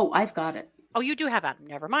 Oh, I've got it. Oh, you do have Adam.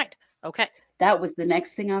 Never mind. Okay. That was the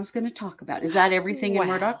next thing I was going to talk about. Is that everything in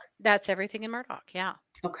Murdaugh? Wow. That's everything in Murdaugh. Yeah.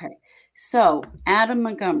 Okay. So, Adam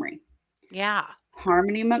Montgomery, Yeah.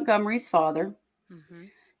 Harmony Montgomery's father, Mm-hmm.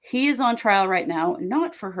 he is on trial right now,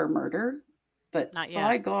 not for her murder, but Not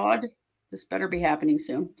by yet. God, this better be happening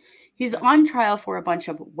soon. He's Mm-hmm. on trial for a bunch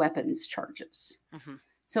of weapons charges. Mm-hmm.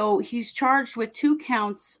 So, he's charged with 2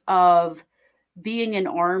 counts of being an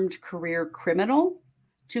armed career criminal,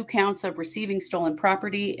 2 counts of receiving stolen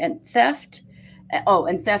property and theft. Oh,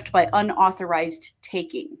 and theft by unauthorized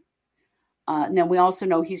taking. Now, we also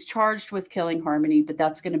know he's charged with killing Harmony, but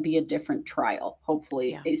that's going to be a different trial,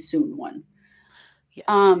 hopefully Yeah. a soon one. Yes.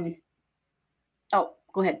 Oh,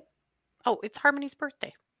 go ahead. Oh, it's Harmony's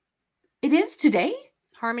birthday. It is today?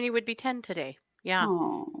 Harmony would be 10 today. Yeah.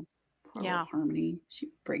 Oh, poor Yeah. little Harmony. She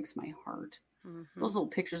breaks my heart. Mm-hmm. Those little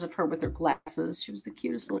pictures of her with her glasses. She was the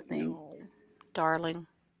cutest little thing. No. Darling.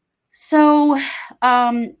 So,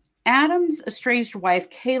 Adam's estranged wife,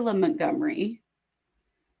 Kayla Montgomery,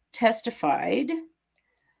 testified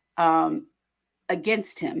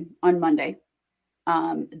against him on Monday,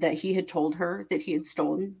 that he had told her that he had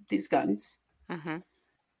stolen these guns.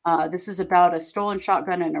 Mm-hmm. This is about a stolen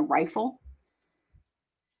shotgun and a rifle.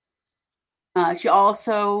 She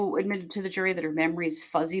also admitted to the jury that her memory is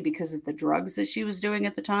fuzzy because of the drugs that she was doing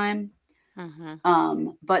at the time. Mm-hmm.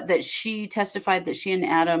 But that she testified that she and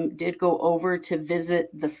Adam did go over to visit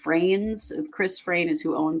the Frains. Chris Frain is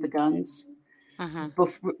who owned the guns.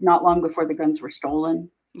 Mm-hmm. Not long before the guns were stolen.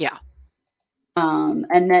 Yeah.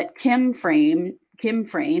 And that Kim Frain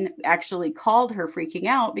actually called her freaking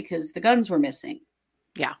out because the guns were missing.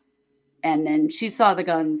 Yeah. And then she saw the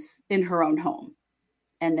guns in her own home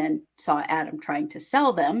and then saw Adam trying to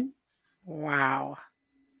sell them. Wow.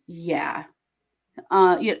 Yeah.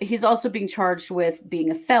 He's also being charged with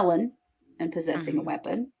being a felon and possessing a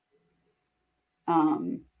weapon.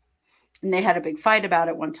 And they had a big fight about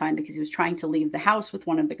it one time because he was trying to leave the house with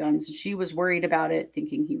one of the guns. And she was worried about it,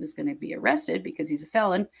 thinking he was going to be arrested because he's a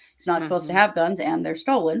felon. He's not supposed to have guns and they're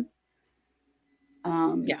stolen.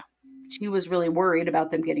 Yeah. She was really worried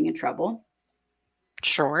about them getting in trouble.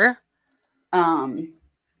 Sure.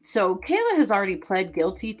 So Kayla has already pled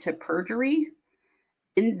guilty to perjury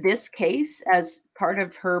in this case as part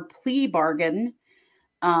of her plea bargain,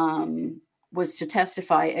 was to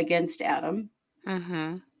testify against Adam.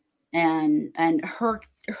 Mm-hmm. And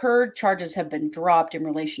her charges have been dropped in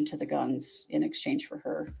relation to the guns in exchange for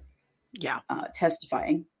her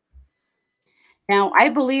testifying. Now, I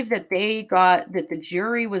believe that the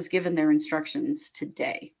jury was given their instructions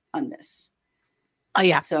today on this. Oh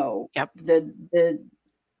yeah. So Yep.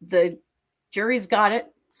 the jury's got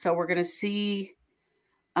it. So we're going to see,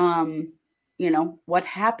 what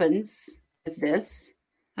happens with this.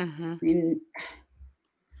 Mm-hmm. I mean,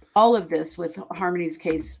 all of this with Harmony's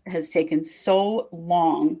case has taken so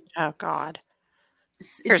long. Oh, God. It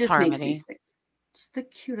Here's just makes me Harmony. sick. Just the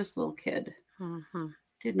cutest little kid. Mm-hmm.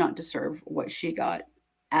 Did not deserve what she got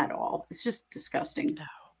at all. It's just disgusting. No.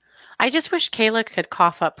 I just wish Kayla could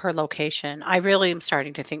cough up her location. I really am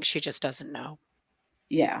starting to think she just doesn't know.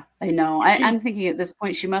 Yeah, I know. I'm thinking at this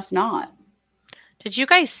point she must not. Did you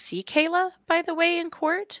guys see Kayla, by the way, in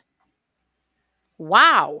court?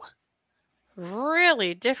 Wow.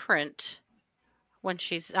 Really different when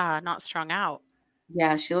she's not strung out.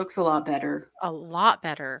 Yeah, she looks a lot better. A lot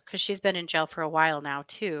better because she's been in jail for a while now,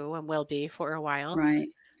 too, and will be for a while. Right.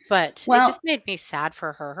 But it Well, just made me sad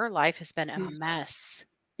for her. Her life has been a mess.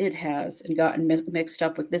 it has, and gotten mixed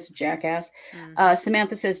up with this jackass. Mm-hmm.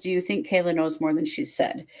 Samantha says, do you think Kayla knows more than she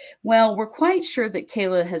said? Well, we're quite sure that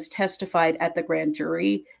Kayla has testified at the grand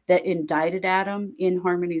jury that indicted Adam in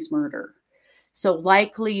Harmony's murder. So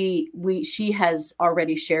likely she has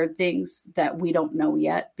already shared things that we don't know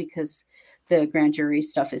yet because the grand jury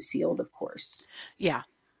stuff is sealed, of course. Yeah.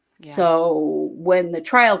 Yeah. So when the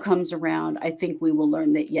trial comes around, I think we will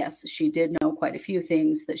learn that, yes, she did know quite a few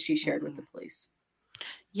things that she shared with the police.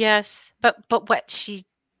 Yes, but what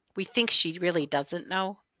we think she really doesn't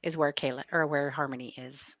know is where Kayla or where Harmony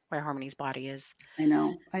is, where Harmony's body is. I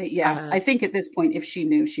know. I think at this point, if she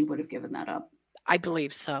knew, she would have given that up. I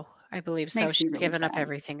believe so. I believe so. Makes me She's really given up sad.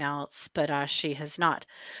 everything else, but she has not.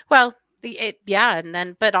 Well, and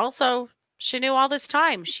then but also she knew all this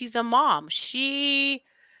time. She's a mom. She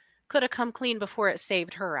could have come clean before it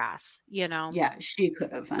saved her ass, you know. Yeah, she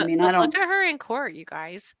could have. I But, mean, I but don't. look at her in court, you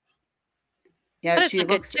guys. Yeah, But it's she like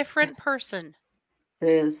a looks. different person. It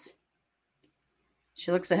is.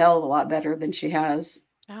 She looks a hell of a lot better than she has.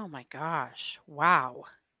 Oh my gosh. Wow.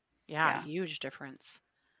 Yeah, Yeah. huge difference.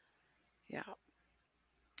 Yeah.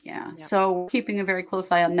 Yeah. Yep. So keeping a very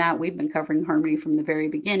close eye on that. We've been covering Harmony from the very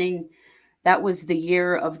beginning. That was the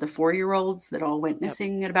year of the 4-year-olds that all went Yep.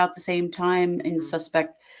 missing at about the same time Mhm.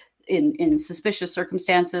 in suspicious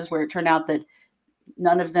circumstances where it turned out that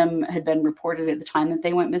none of them had been reported at the time that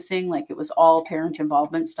they went missing. Like it was all parent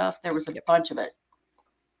involvement stuff. There was a Yep. bunch of it.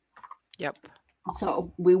 Yep.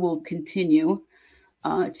 So we will continue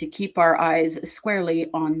to keep our eyes squarely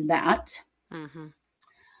on that. Mm-hmm.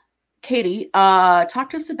 Katie, talk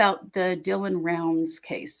to us about the Dylan Rounds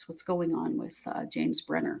case. What's going on with James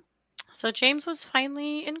Brenner? So James was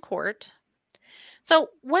finally in court. So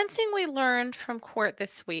one thing we learned from court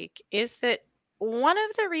this week is that one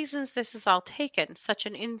of the reasons this has all taken such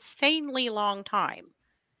an insanely long time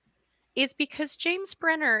is because James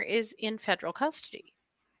Brenner is in federal custody.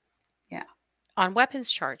 Yeah. On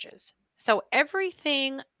weapons charges. So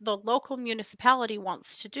everything the local municipality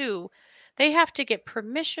wants to do, they have to get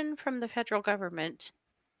permission from the federal government.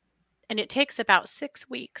 And it takes about 6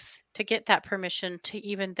 weeks to get that permission to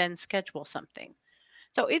even then schedule something.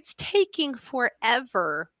 So it's taking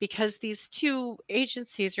forever because these two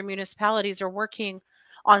agencies or municipalities are working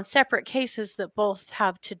on separate cases that both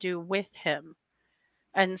have to do with him.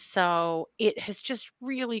 And so it has just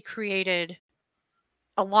really created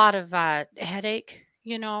a lot of headache,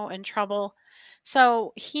 and trouble.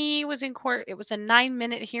 So he was in court. It was a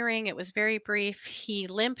 9-minute hearing. It was very brief. He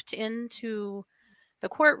limped into the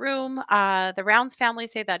courtroom. The Rounds family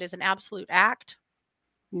say that is an absolute act.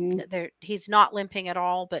 Mm, He's not limping at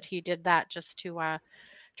all, but he did that just to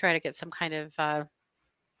try to get some kind of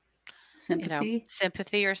sympathy?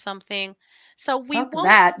 sympathy or something. So we Fuck won't.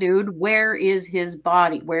 that, dude. Where is his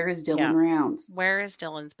body? Where is Dylan Yeah. Rounds? Where is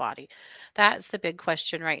Dylan's body? That's the big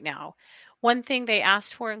question right now. One thing they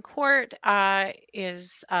asked for in court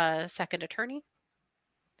is a second attorney.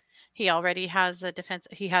 He already has a defense.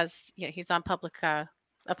 He's on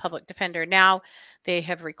a public defender now. They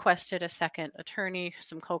have requested a second attorney,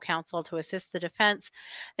 some co-counsel to assist the defense.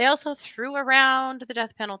 They also threw around the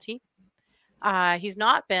death penalty. They've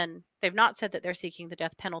not said that they're seeking the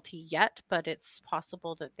death penalty yet, but it's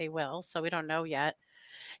possible that they will. So we don't know yet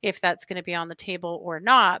if that's going to be on the table or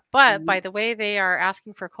not. But by Mm, the way, they are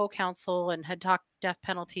asking for co-counsel and had talked death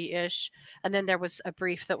penalty ish. And then there was a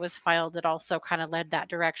brief that was filed that also kind of led that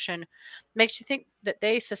direction. Makes you think that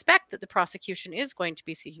they suspect that the prosecution is going to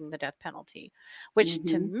be seeking the death penalty, which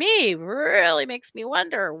to mhm. me really makes me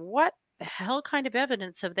wonder what the hell kind of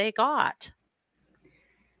evidence have they got?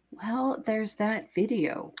 Well, there's that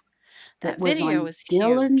video that That was video on is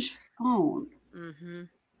Dylan's huge. phone Mm-hmm.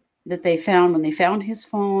 that they found when they found his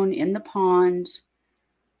phone in the pond.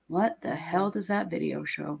 What the Mm-hmm. hell does that video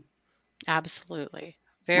show? Absolutely.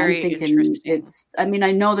 I'm Very thinking interesting. I mean,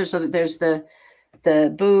 I know there's the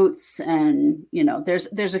boots and,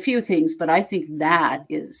 there's a few things, but I think that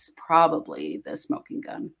is probably the smoking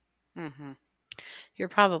gun. Mhm. You're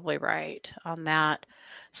probably right on that.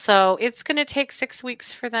 So it's going to take 6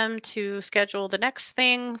 weeks for them to schedule the next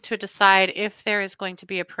thing to decide if there is going to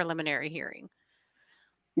be a preliminary hearing.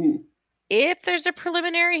 Mm, If there's a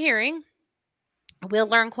preliminary hearing, we'll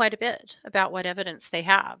learn quite a bit about what evidence they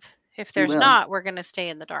have. If you there's will. not, we're going to stay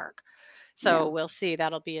in the dark. Yeah. So we'll see.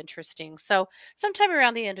 That'll be interesting. So sometime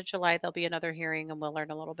around the end of July, there'll be another hearing and we'll learn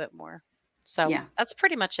a little bit more. So Yeah. that's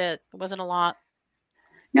pretty much it. It wasn't a lot.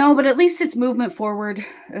 No, but at least it's movement forward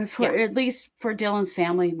for Yeah. at least for Dylan's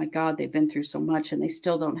family. My God, they've been through so much and they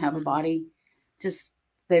still don't have a Mhm. body. Just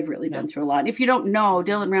they've really Yeah. been through a lot. If you don't know, Mhm.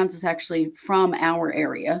 Dylan Rounds is actually from our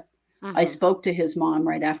area. I Mhm. spoke to his mom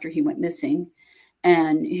right after he went missing,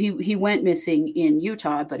 and he went missing in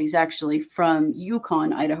Utah, but he's actually from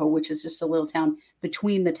Yukon, Idaho, which is just a little town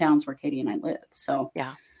between the towns where Katie and I live. So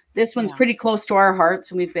Yeah. this one's Yeah. pretty close to our hearts,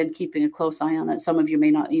 and we've been keeping a close eye on it. Some of you may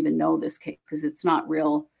not even know this case because it's not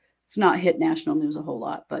real. It's not hit national news a whole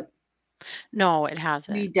lot, but No, it we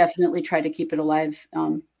hasn't. definitely try to keep it alive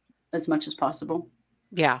as much as possible.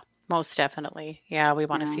 Yeah, most definitely. Yeah, we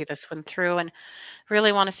want to Yeah, see this one through and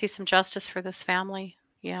really want to see some justice for this family.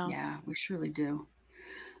 Yeah. yeah, we surely do.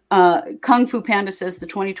 Kung Fu Panda says the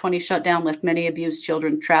 2020 shutdown left many abused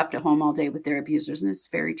children trapped at home all day with their abusers, and it's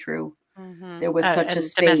very true. Mhm. There was such a And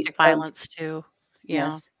spate domestic of violence too. Yeah.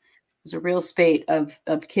 yes, there's a real spate of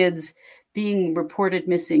kids being reported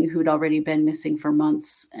missing who'd already been missing for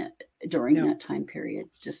months during Yep. that time period.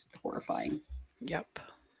 Just horrifying. Yep.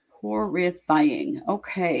 Horrifying.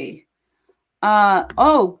 Okay.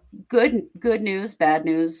 Oh, good news, bad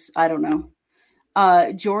news. I don't know.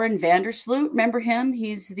 Joran Vandersloot, remember him?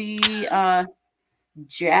 He's the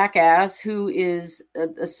jackass who is a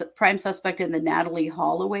prime suspect in the Natalie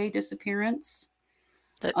Holloway disappearance.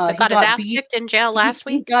 That He got his got ass beat. kicked in jail He, last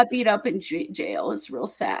he week. got beat up in jail. It's real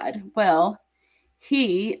sad. Well,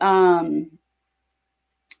 he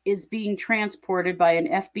is being transported by an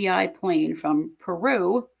FBI plane from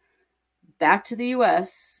Peru back to the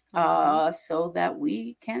U.S. Mhm. So that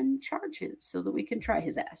we can charge it, so that we can try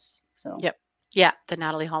his ass. So Yep. Yeah, the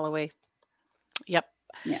Natalie Holloway. Yep.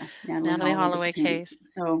 yeah, Natalie Natalie Holloway Holloway disappearance.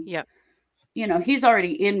 case. So Yep. he's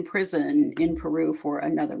already in prison in Peru for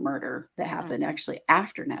another murder that happened Mhm. actually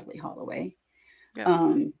after Natalie Holloway. Yep.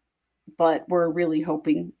 Um, but we're really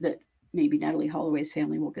hoping that maybe Natalie Holloway's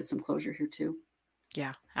family will get some closure here too.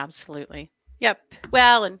 Yeah, absolutely. Yep.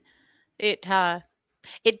 Well, and it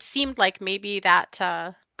it seemed like maybe that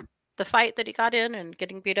the fight that he got in and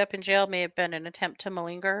getting beat up in jail may have been an attempt to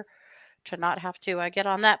malinger to not have to get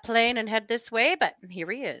on that plane and head this way, but here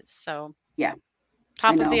he is. So Yeah, I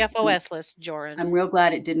top of the know. FOS list, Joran. I'm real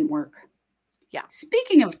glad it didn't work. Yeah.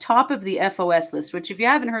 Speaking of top of the FOS list, which if you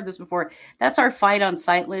haven't heard this before, that's our fight on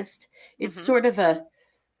sight list. It's Hmm. sort of a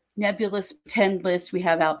nebulous pretend list we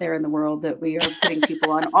have out there in the world that we are putting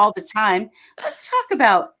people on all the time. Let's talk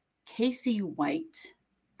about Casey White.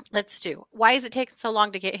 Let's do. Why is it taking so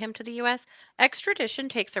long to get him to the US? Extradition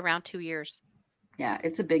takes around 2 years. Yeah,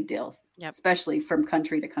 it's a big deal, Yep. especially from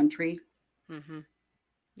country to country. Hmm.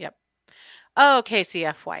 Yep. Oh,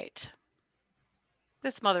 KCF White.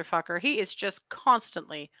 This motherfucker, he is just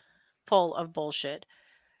constantly full of bullshit.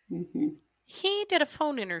 Hmm. He did a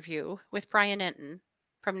phone interview with Brian Enton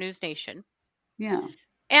from News Nation Yeah.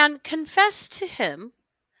 and confessed to him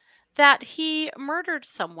that he murdered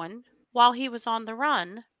someone while he was on the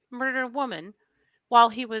run, murdered a woman while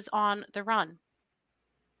he was on the run.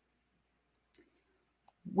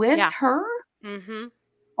 With Yeah. her? Mhm.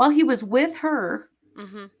 While he was with her,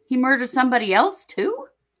 Mhm. he murdered somebody else too?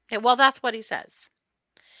 Yeah, well, that's what he says.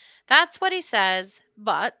 That's what he says,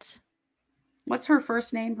 but What's her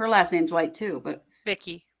first name? Her last name's White too, but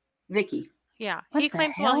Vicky. Vicky. Yeah, he What the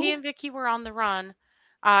claims while he hell? and Vicky were on the run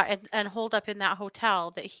and holed up in that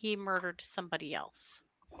hotel that he murdered somebody else.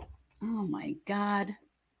 Oh my God.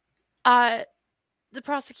 Uh the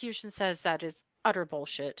prosecution says that is utter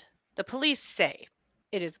bullshit. The police say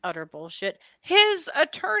it is utter bullshit. His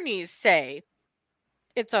attorneys say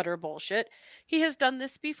it's utter bullshit. He has done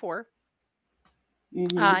this before.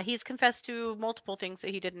 Hmm. He's confessed to multiple things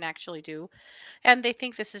that he didn't actually do, and they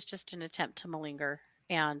think this is just an attempt to malinger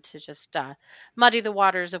and to just muddy the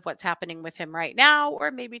waters of what's happening with him right now, or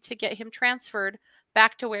maybe to get him transferred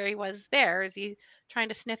back to where he was there. Is he trying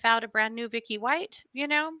to sniff out a brand new Vicky White? You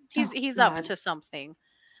know, Oh he's up God. to something.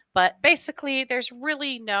 But basically, there's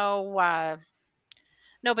really nobody's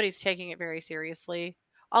taking it very seriously.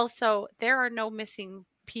 Also, there are no missing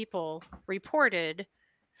people reported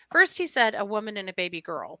First he said a woman and a baby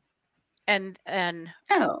girl. And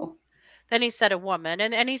Oh. then he said a woman,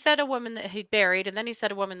 and he said a woman that he'd buried, and then he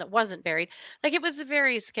said a woman that wasn't buried. Like, it was a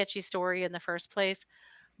very sketchy story in the first place.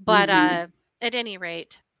 But Mm-hmm. at any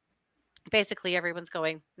rate, basically everyone's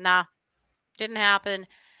going, nah, didn't happen.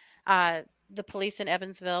 The police in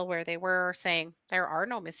Evansville, where they were, are saying there are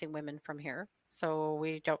no missing women from here. So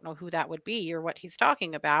we don't know who that would be or what he's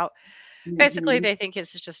talking about. Basically, Mm-hmm. they think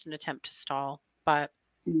this is just an attempt to stall. But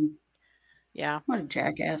Mm. yeah, What a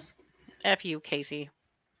jackass. F you, Casey.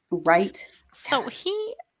 Right? So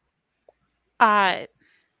uh,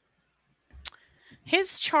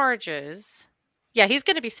 his charges, yeah, he's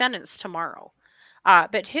going to be sentenced tomorrow.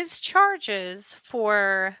 But his charges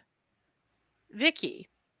for Vicky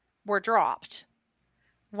were dropped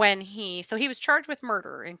so he was charged with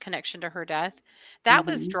murder in connection to her death. That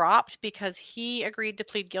was Mm-hmm. dropped because he agreed to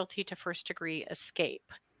plead guilty to first degree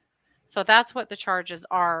escape. So that's what the charges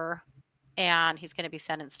are, and he's going to be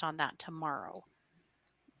sentenced on that tomorrow.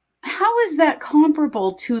 How is that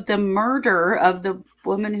comparable to the murder of the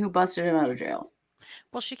woman who busted him out of jail?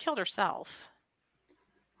 Well, she killed herself,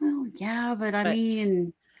 Well, yeah, but I but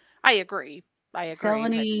mean, I agree. I agree, but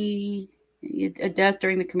felony, a death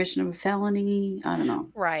during the commission of a felony. I don't know.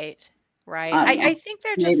 right, right. I don't I know. think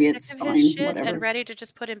they're just Maybe sick it's of his fine. shit and Whatever. ready to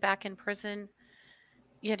just put him back in prison.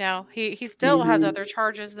 He still has Hmm. other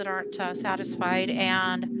charges that aren't satisfied,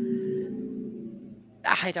 and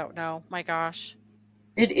I don't know. My gosh,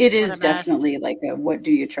 It what a is mess. definitely like a what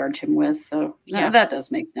do you charge him with? So Yeah, that does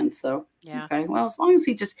make sense, though. yeah. Okay. Well, as long as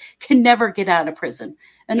he just can never get out of prison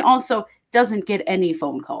and Yeah. also doesn't get any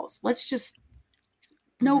phone calls. Let's just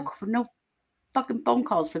Mhm. no fucking phone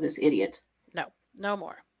calls for this idiot. No, no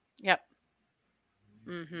more. Yep.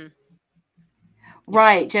 Mhm. Yep.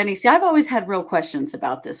 Right, Jenny. See, I've always had real questions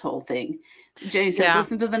about this whole thing. Jenny says, Yeah.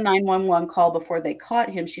 listen to the 911 call before they caught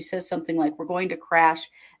him. She says something like, we're going to crash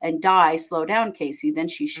and die. Slow down, Casey. Then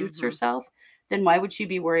she shoots Mhm. herself. Then why would she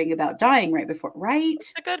be worrying about dying right before? Right?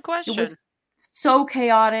 That's a good It was question. so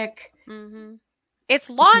chaotic. Mhm. It's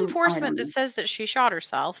law I don't enforcement that know. says that she shot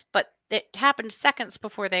herself, but it happened seconds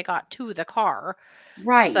before they got to the car.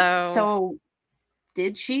 Right. So, So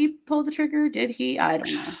did she pull the trigger? Did he? I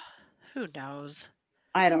don't know. who knows?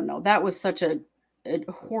 I don't know. That was such a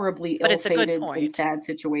horribly But it's a good ill-fated and point. sad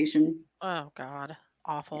situation. Oh god, Yeah.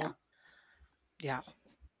 awful. Yeah.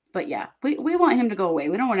 But yeah, we want him to go away.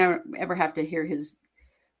 We don't want to ever have to hear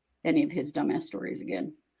any of his dumbass stories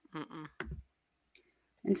again. Mm-mm.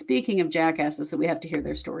 And speaking of jackasses that we have to hear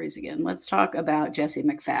their stories again, let's talk about Jesse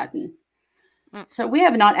McFadden. Mm. So we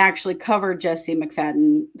have not actually covered Jesse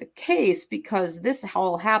McFadden, the case, because this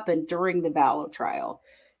all happened during the Vallow trial.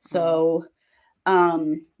 Mm. So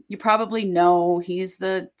you probably know he's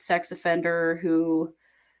the sex offender who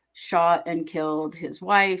shot and killed his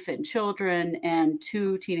wife and children and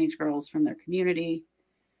two teenage girls from their community,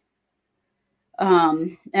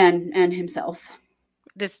 and himself.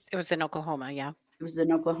 It was in Oklahoma, yeah. It was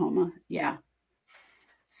in Oklahoma. Yeah.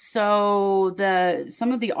 So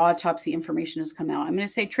some of the autopsy information has come out. I'm going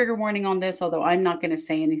to say trigger warning on this, although I'm not going to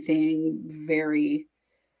say anything very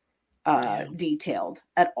Yeah. detailed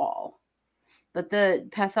at all. But the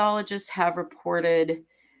pathologists have reported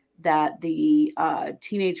that the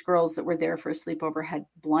teenage girls that were there for a sleepover had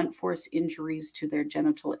blunt force injuries to their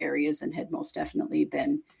genital areas and had most definitely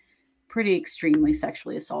been pretty extremely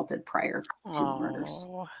sexually assaulted prior to the murders.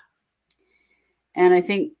 Oh. And I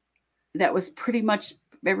think that was pretty much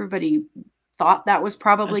everybody thought that was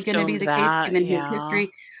probably going to be Assumed the case that, given his yeah.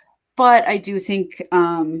 history. But I do think,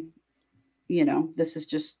 this is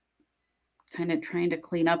just kind of trying to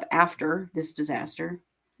clean up after this disaster.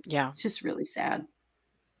 Yeah. It's just really sad.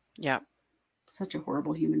 Yeah. Such a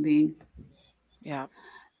horrible human being. Yeah.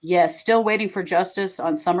 Yes, still waiting for justice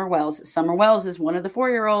on Summer Wells. Summer Wells is one of the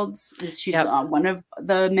 4-year-olds. She's Yep. on one of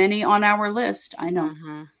the many on our list. I know.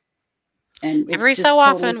 Mhm. And it's Every so just totally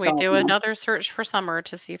often we stalled do now. another search for Summer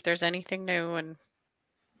to see if there's anything new, and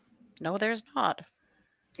no, there's not.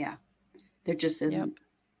 Yeah, there just Yep. isn't.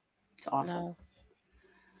 It's awful.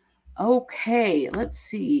 No. Okay, let's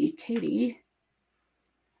see. Katie.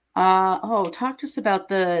 Talk to us about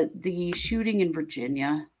the shooting in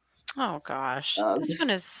Virginia. Oh gosh. Ugh. This one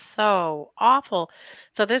is so awful.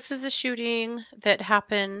 So this is a shooting that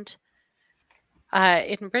happened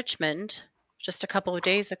in Richmond just a couple of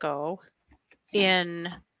days ago Yeah.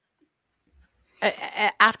 in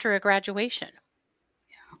after a graduation.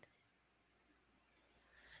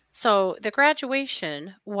 So the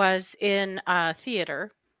graduation was in a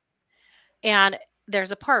theater, and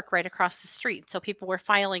there's a park right across the street. So people were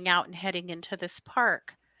filing out and heading into this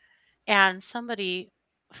park, and somebody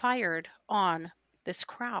fired on this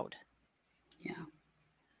crowd. Yeah.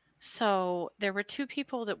 So there were two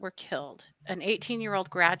people that were killed. An 18-year-old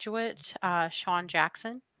graduate, Sean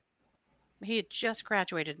Jackson. He had just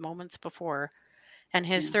graduated moments before, and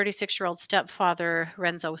his Yeah. 36-year-old stepfather,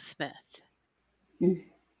 Renzo Smith. Mm.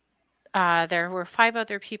 There were 5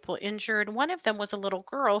 other people injured. One of them was a little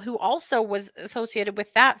girl who also was associated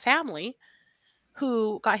with that family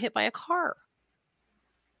who got hit by a car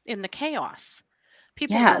in the chaos.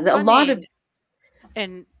 People Yeah. were A lot of, running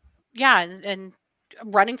and yeah, and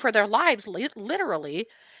running for their lives, literally.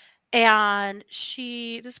 And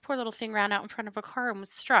this poor little thing ran out in front of a car and was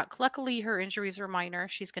struck. Luckily, her injuries are minor.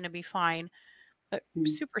 She's going to be fine, but mm,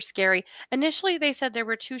 super scary. Initially, they said there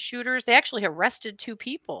were 2 shooters. They actually arrested 2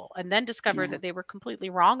 people and then discovered yeah. that they were completely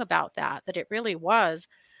wrong about that it really was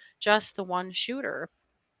just the one shooter.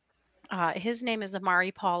 His name is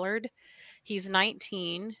Amari Pollard. He's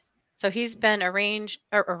 19. So he's been arraigned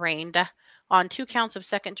on 2 counts of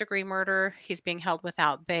second-degree murder. He's being held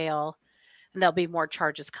without bail, and there'll be more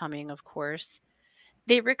charges coming, of course.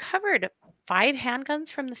 They recovered 5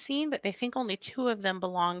 handguns from the scene, but they think only 2 of them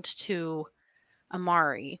belonged to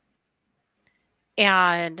Amari.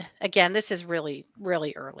 And again, this is really,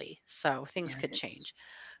 really early, so things Yeah, could it is. change.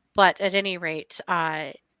 But at any rate,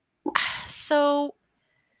 so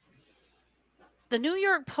the New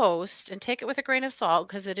York Post, and take it with a grain of salt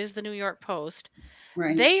because it is the New York Post,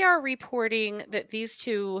 Right. they are reporting that these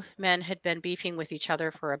 2 men had been beefing with each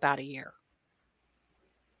other for about a year.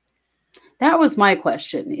 That was my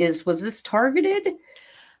question was this targeted?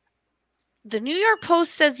 The New York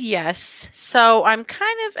Post says yes. So I'm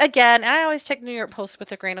kind of, again, I always take New York Post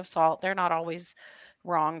with a grain of salt. They're not always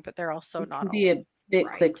wrong, but they're also It not can be always a bit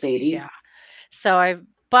right. clickbaity. Yeah.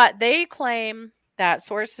 But they claim that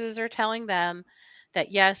sources are telling them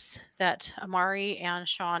that yes, that Amari and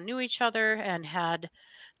Sean knew each other and had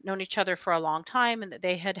known each other for a long time, and that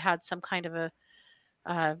they had had some kind of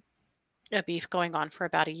uh, a beef going on for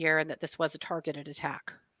about a year, and that this was a targeted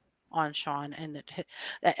attack on Sean, and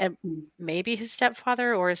and Mm. maybe his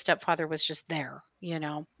stepfather or his stepfather was just there,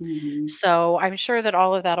 Mhm. So I'm sure that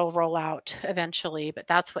all of that will roll out eventually, but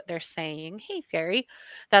that's what they're saying. Hey, Fairy,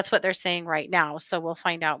 that's what they're saying right now. So we'll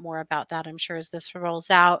find out more about that, I'm sure, as this rolls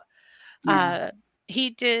out. Yeah. Uh,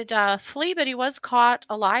 he did flee, but he was caught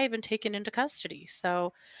alive and taken into custody.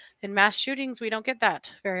 So in mass shootings, we don't get that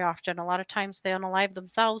very often. A lot of times they unalive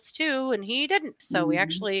themselves too, and he didn't. So we Mhm.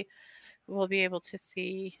 actually will be able to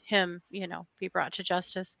see him, be brought to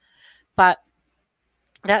justice. But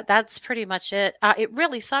that's pretty much it. It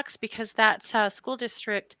really sucks because that school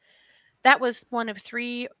district, that was one of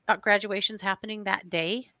 3 graduations happening that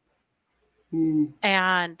day, Mm.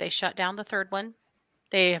 and they shut down the 3rd one.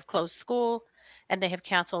 They have closed school, and they have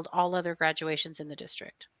canceled all other graduations in the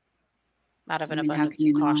district out of I an mean, how abundance can of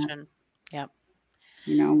you not? caution. Yep.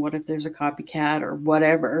 What if there's a copycat or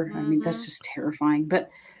whatever? I mean, that's Hmm. just terrifying. But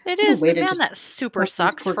It what a is, way but to man, just that super fuck these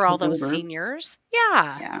sucks poor for all kids those over. seniors.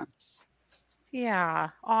 Yeah. Yeah. Yeah.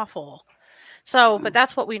 Awful. So, but Wow.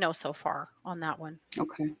 that's what we know so far on that one.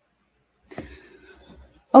 Okay.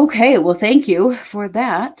 Okay. Well, thank you for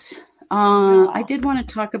that. I Yeah. did want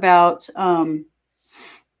to talk about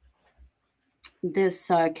this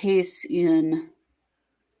case in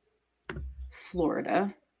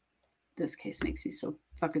Florida. This case makes me so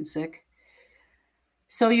fucking sick.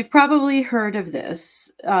 So you've probably heard of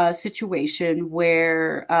this situation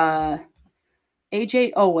where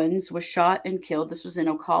AJ Owens was shot and killed. This was in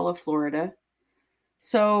Ocala, Florida.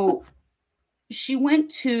 So she went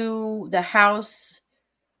to the house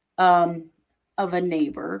of a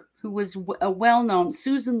neighbor who was a well-known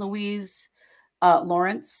Susan Louise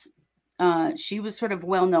Lawrence. She was sort of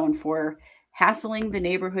well known for hassling the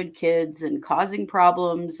neighborhood kids and causing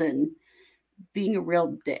problems and being a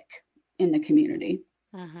real dick in the community.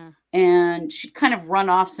 Mm-hmm. And she'd kind of run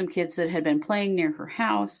off some kids that had been playing near her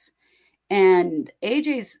house. And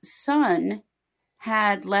AJ's son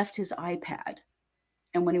had left his iPad.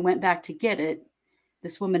 And when he went back to get it,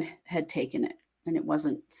 this woman had taken it and it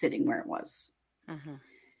wasn't sitting where it was. Mm-hmm.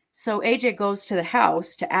 So AJ goes to the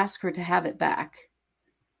house to ask her to have it back.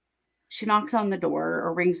 She knocks on the door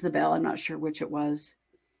or rings the bell. I'm not sure which it was.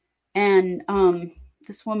 And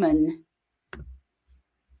this woman,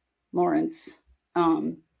 Lawrence,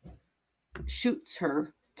 shoots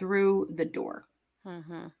her through the door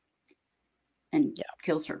Mm-hmm. and Yeah.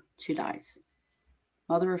 kills her. She dies.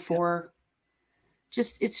 Mother of 4.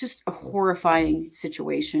 It's just a horrifying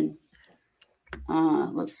situation.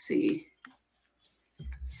 Let's see.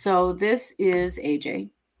 So this is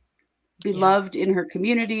AJ, Yeah. beloved in her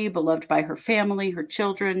community, beloved by her family, her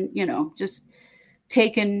children, just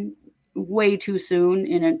taken way too soon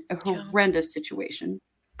in a Yeah. horrendous situation.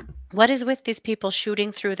 What is with these people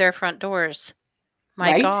shooting through their front doors?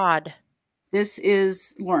 My Right? God. This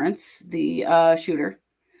is Lawrence, the shooter.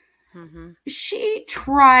 Mm-hmm. She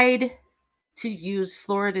tried to use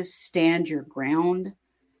Florida's stand your ground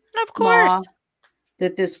Of course. law,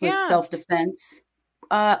 that this was Yeah. self-defense.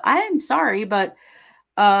 I'm sorry, but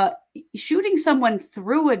uh, shooting someone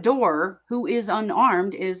through a door who is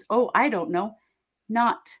unarmed is, I don't know,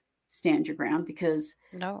 not stand your ground, because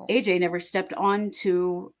No. AJ never stepped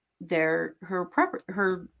onto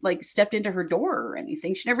her like stepped into her door or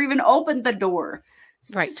anything. She never even opened the door. It's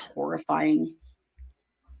just Right. horrifying.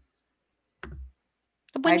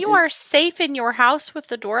 When I you are just safe in your house with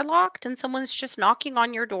the door locked and someone's just knocking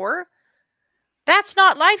on your door, that's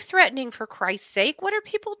not life-threatening, for Christ's sake. What are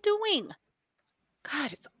people doing?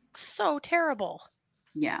 God, it's so terrible.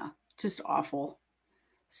 Yeah, just awful.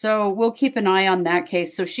 So we'll keep an eye on that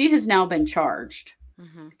case. So she has now been charged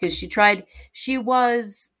Mm-hmm. because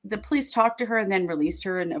the police talked to her and then released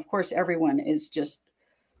her. And of course, everyone is just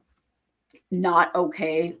not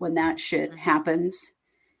okay when that shit Mm-hmm. happens,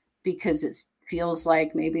 because it feels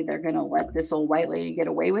like maybe they're going to let this old white lady get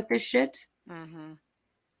away with this shit. Mm-hmm.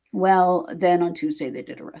 Well, then on Tuesday, they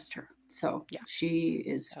did arrest her. So Yeah. she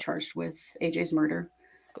is Yep. charged with AJ's murder.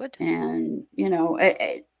 Good. And,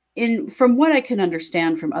 from what I can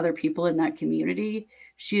understand from other people in that community,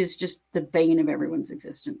 she is just the bane of everyone's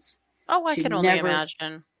existence. Oh, I She can only never,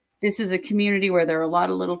 imagine. this is a community where there are a lot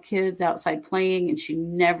of little kids outside playing, and she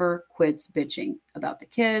never quits bitching about the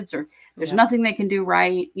kids, or there's Yeah. nothing they can do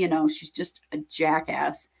right. She's just a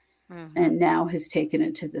jackass, Mm-hmm. and now has taken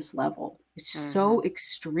it to this level. It's Mm-hmm. so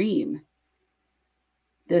extreme.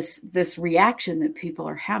 This reaction that people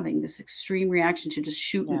are having, this extreme reaction to just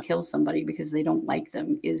shoot and Yep. kill somebody because they don't like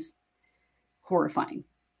them, is horrifying,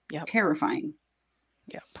 Yep. terrifying.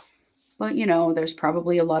 Yep. But there's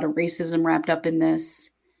probably a lot of racism wrapped up in this.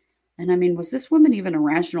 And I mean, was this woman even a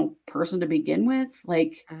rational person to begin with?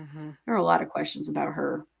 Like, Mm-hmm. there are a lot of questions about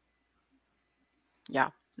her.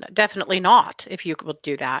 Yeah. Definitely not, if you would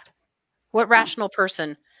do that. What rational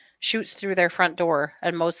person shoots through their front door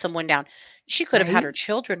and mows someone down? She could have had Right? her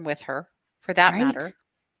children with her, for that Right? matter.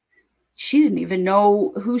 She didn't even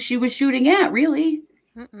know who she was shooting at, really.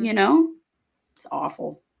 Mm-mm. It's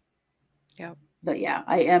awful. Yep. But yeah,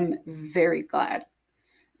 I am very glad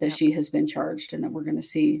that Yep. she has been charged, and that we're going to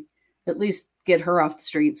see at least get her off the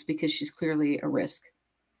streets, because she's clearly a risk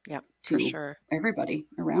Yep. For to sure. everybody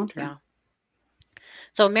around her. Yeah.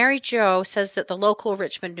 So Mary Jo says that the local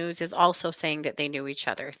Richmond News is also saying that they knew each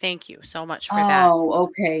other. Thank you so much for that. Oh,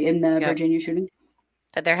 okay. In the Yep. Virginia shooting?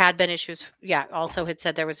 That there had been issues. Yeah. Also had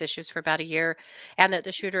said there was issues for about a year, and that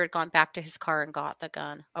the shooter had gone back to his car and got the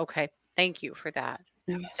gun. Okay. Thank you for that.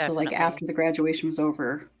 So, like, Definitely. after the graduation was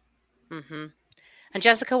over. Mm-hmm. And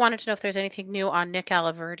Jessica wanted to know if there's anything new on Nick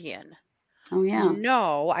Alaverdian. Oh, yeah.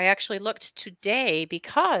 No, I actually looked today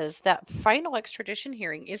because that final extradition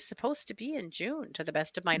hearing is supposed to be in June, to the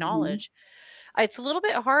best of my Mhm. knowledge. It's a little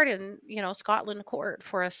bit hard in, Scotland court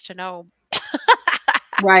for us to know.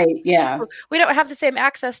 Right, yeah. We don't have the same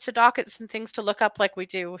access to dockets and things to look up like we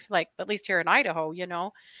do, like at least here in Idaho,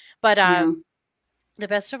 But Yeah. the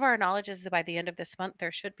best of our knowledge is that by the end of this month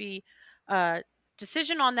there should be a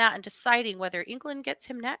decision on that, and deciding whether England gets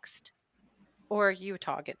him next or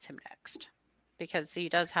Utah gets him next, because he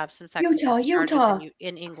does have some sex offense charges Utah.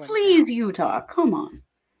 in England now. Please, Utah. Come on.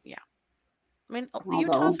 Yeah. I mean, the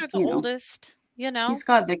Utahs Although, are the oldest, he's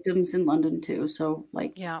got victims in London too. So,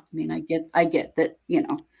 like, Yeah. I mean, I get that,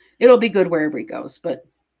 it'll be good wherever he goes, but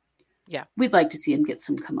Yeah. we'd like to see him get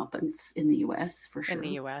some comeuppance in the US for sure. In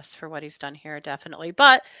the US for what he's done here, definitely.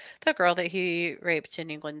 But the girl that he raped in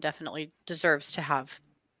England definitely deserves to have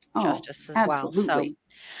justice as well. So Absolutely.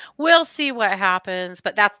 we'll see what happens.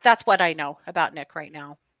 But that's what I know about Nick right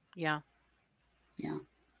now. Yeah. Yeah.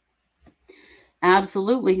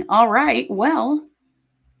 Absolutely. All right. Well,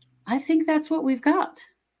 I think that's what we've got.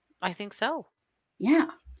 I think so. Yeah.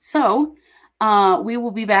 So we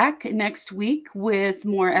will be back next week with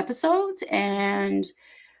more episodes, and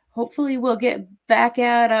hopefully we'll get back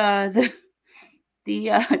at the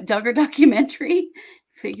Duggar documentary,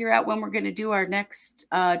 figure out when we're going to do our next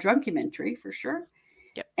drunkumentary for sure.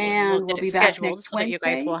 Yep. And We'll we'll get be it back scheduled next so that you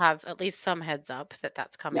guys will Wednesday. have at least some heads up that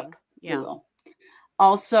that's coming. Yep, Yeah. we will.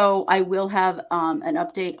 Also, I will have an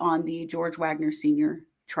update on the George Wagner Sr.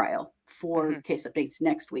 trial for case updates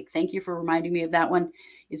next week. Thank you for reminding me of that one.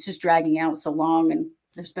 It's just dragging out so long, and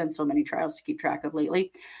there's been so many trials to keep track of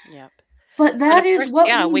lately. Yep. But And that of is course, what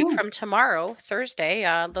yeah, a we week know. from tomorrow, Thursday,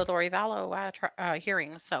 the Lori Vallow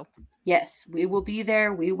hearing. So, Yes, we will be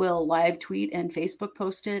there. We will live tweet and Facebook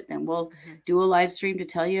post it. Then we'll mhm. do a live stream to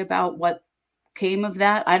tell you about what came of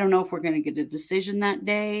that. I don't know if we're going to get a decision that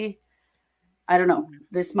day. I don't know. Mhm.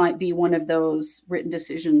 This might be one of those written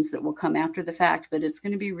decisions that will come after the fact, but it's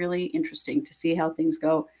going to be really interesting to see how things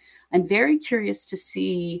go. I'm very curious to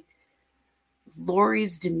see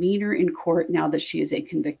Lori's demeanor in court now that she is a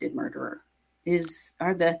convicted murderer. Is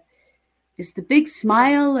the big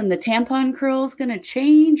smile and the tampon curls going to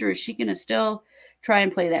change, or is she going to still try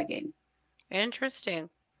and play that game? Interesting.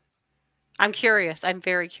 I'm curious. I'm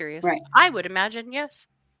very curious. Right. I would imagine yes.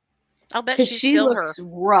 I'll bet Because she's she still her. looks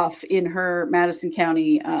rough in her Madison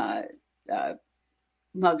County uh,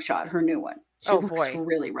 mugshot, her new one. She Oh looks boy,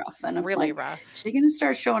 really rough. And I'm really like, rough. is she going to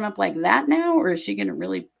start showing up like that now, or is she going to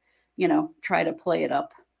really, try to play it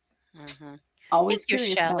up? Hmm. Thank Always you,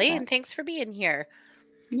 curious about Shelley, that. and thanks for being here.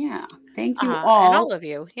 Yeah. Thank you And all all. of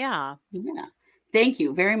you. Yeah. Yeah. Thank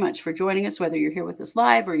you very much for joining us, whether you're here with us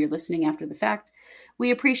live or you're listening after the fact.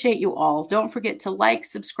 We appreciate you all. Don't forget to like,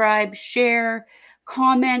 subscribe, share,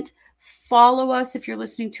 comment, follow us if you're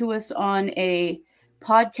listening to us on a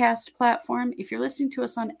podcast platform. If you're listening to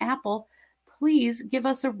us on Apple, please give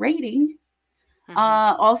us a rating. Hmm.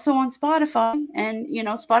 Also on Spotify. And,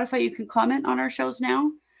 Spotify, you can comment on our shows now.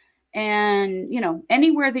 And,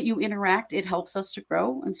 anywhere that you interact, it helps us to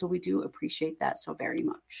grow. And so we do appreciate that so very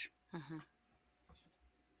much. Hmm.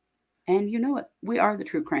 And you know it. We are the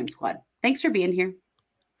True Crime Squad. Thanks for being here.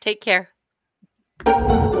 Take care.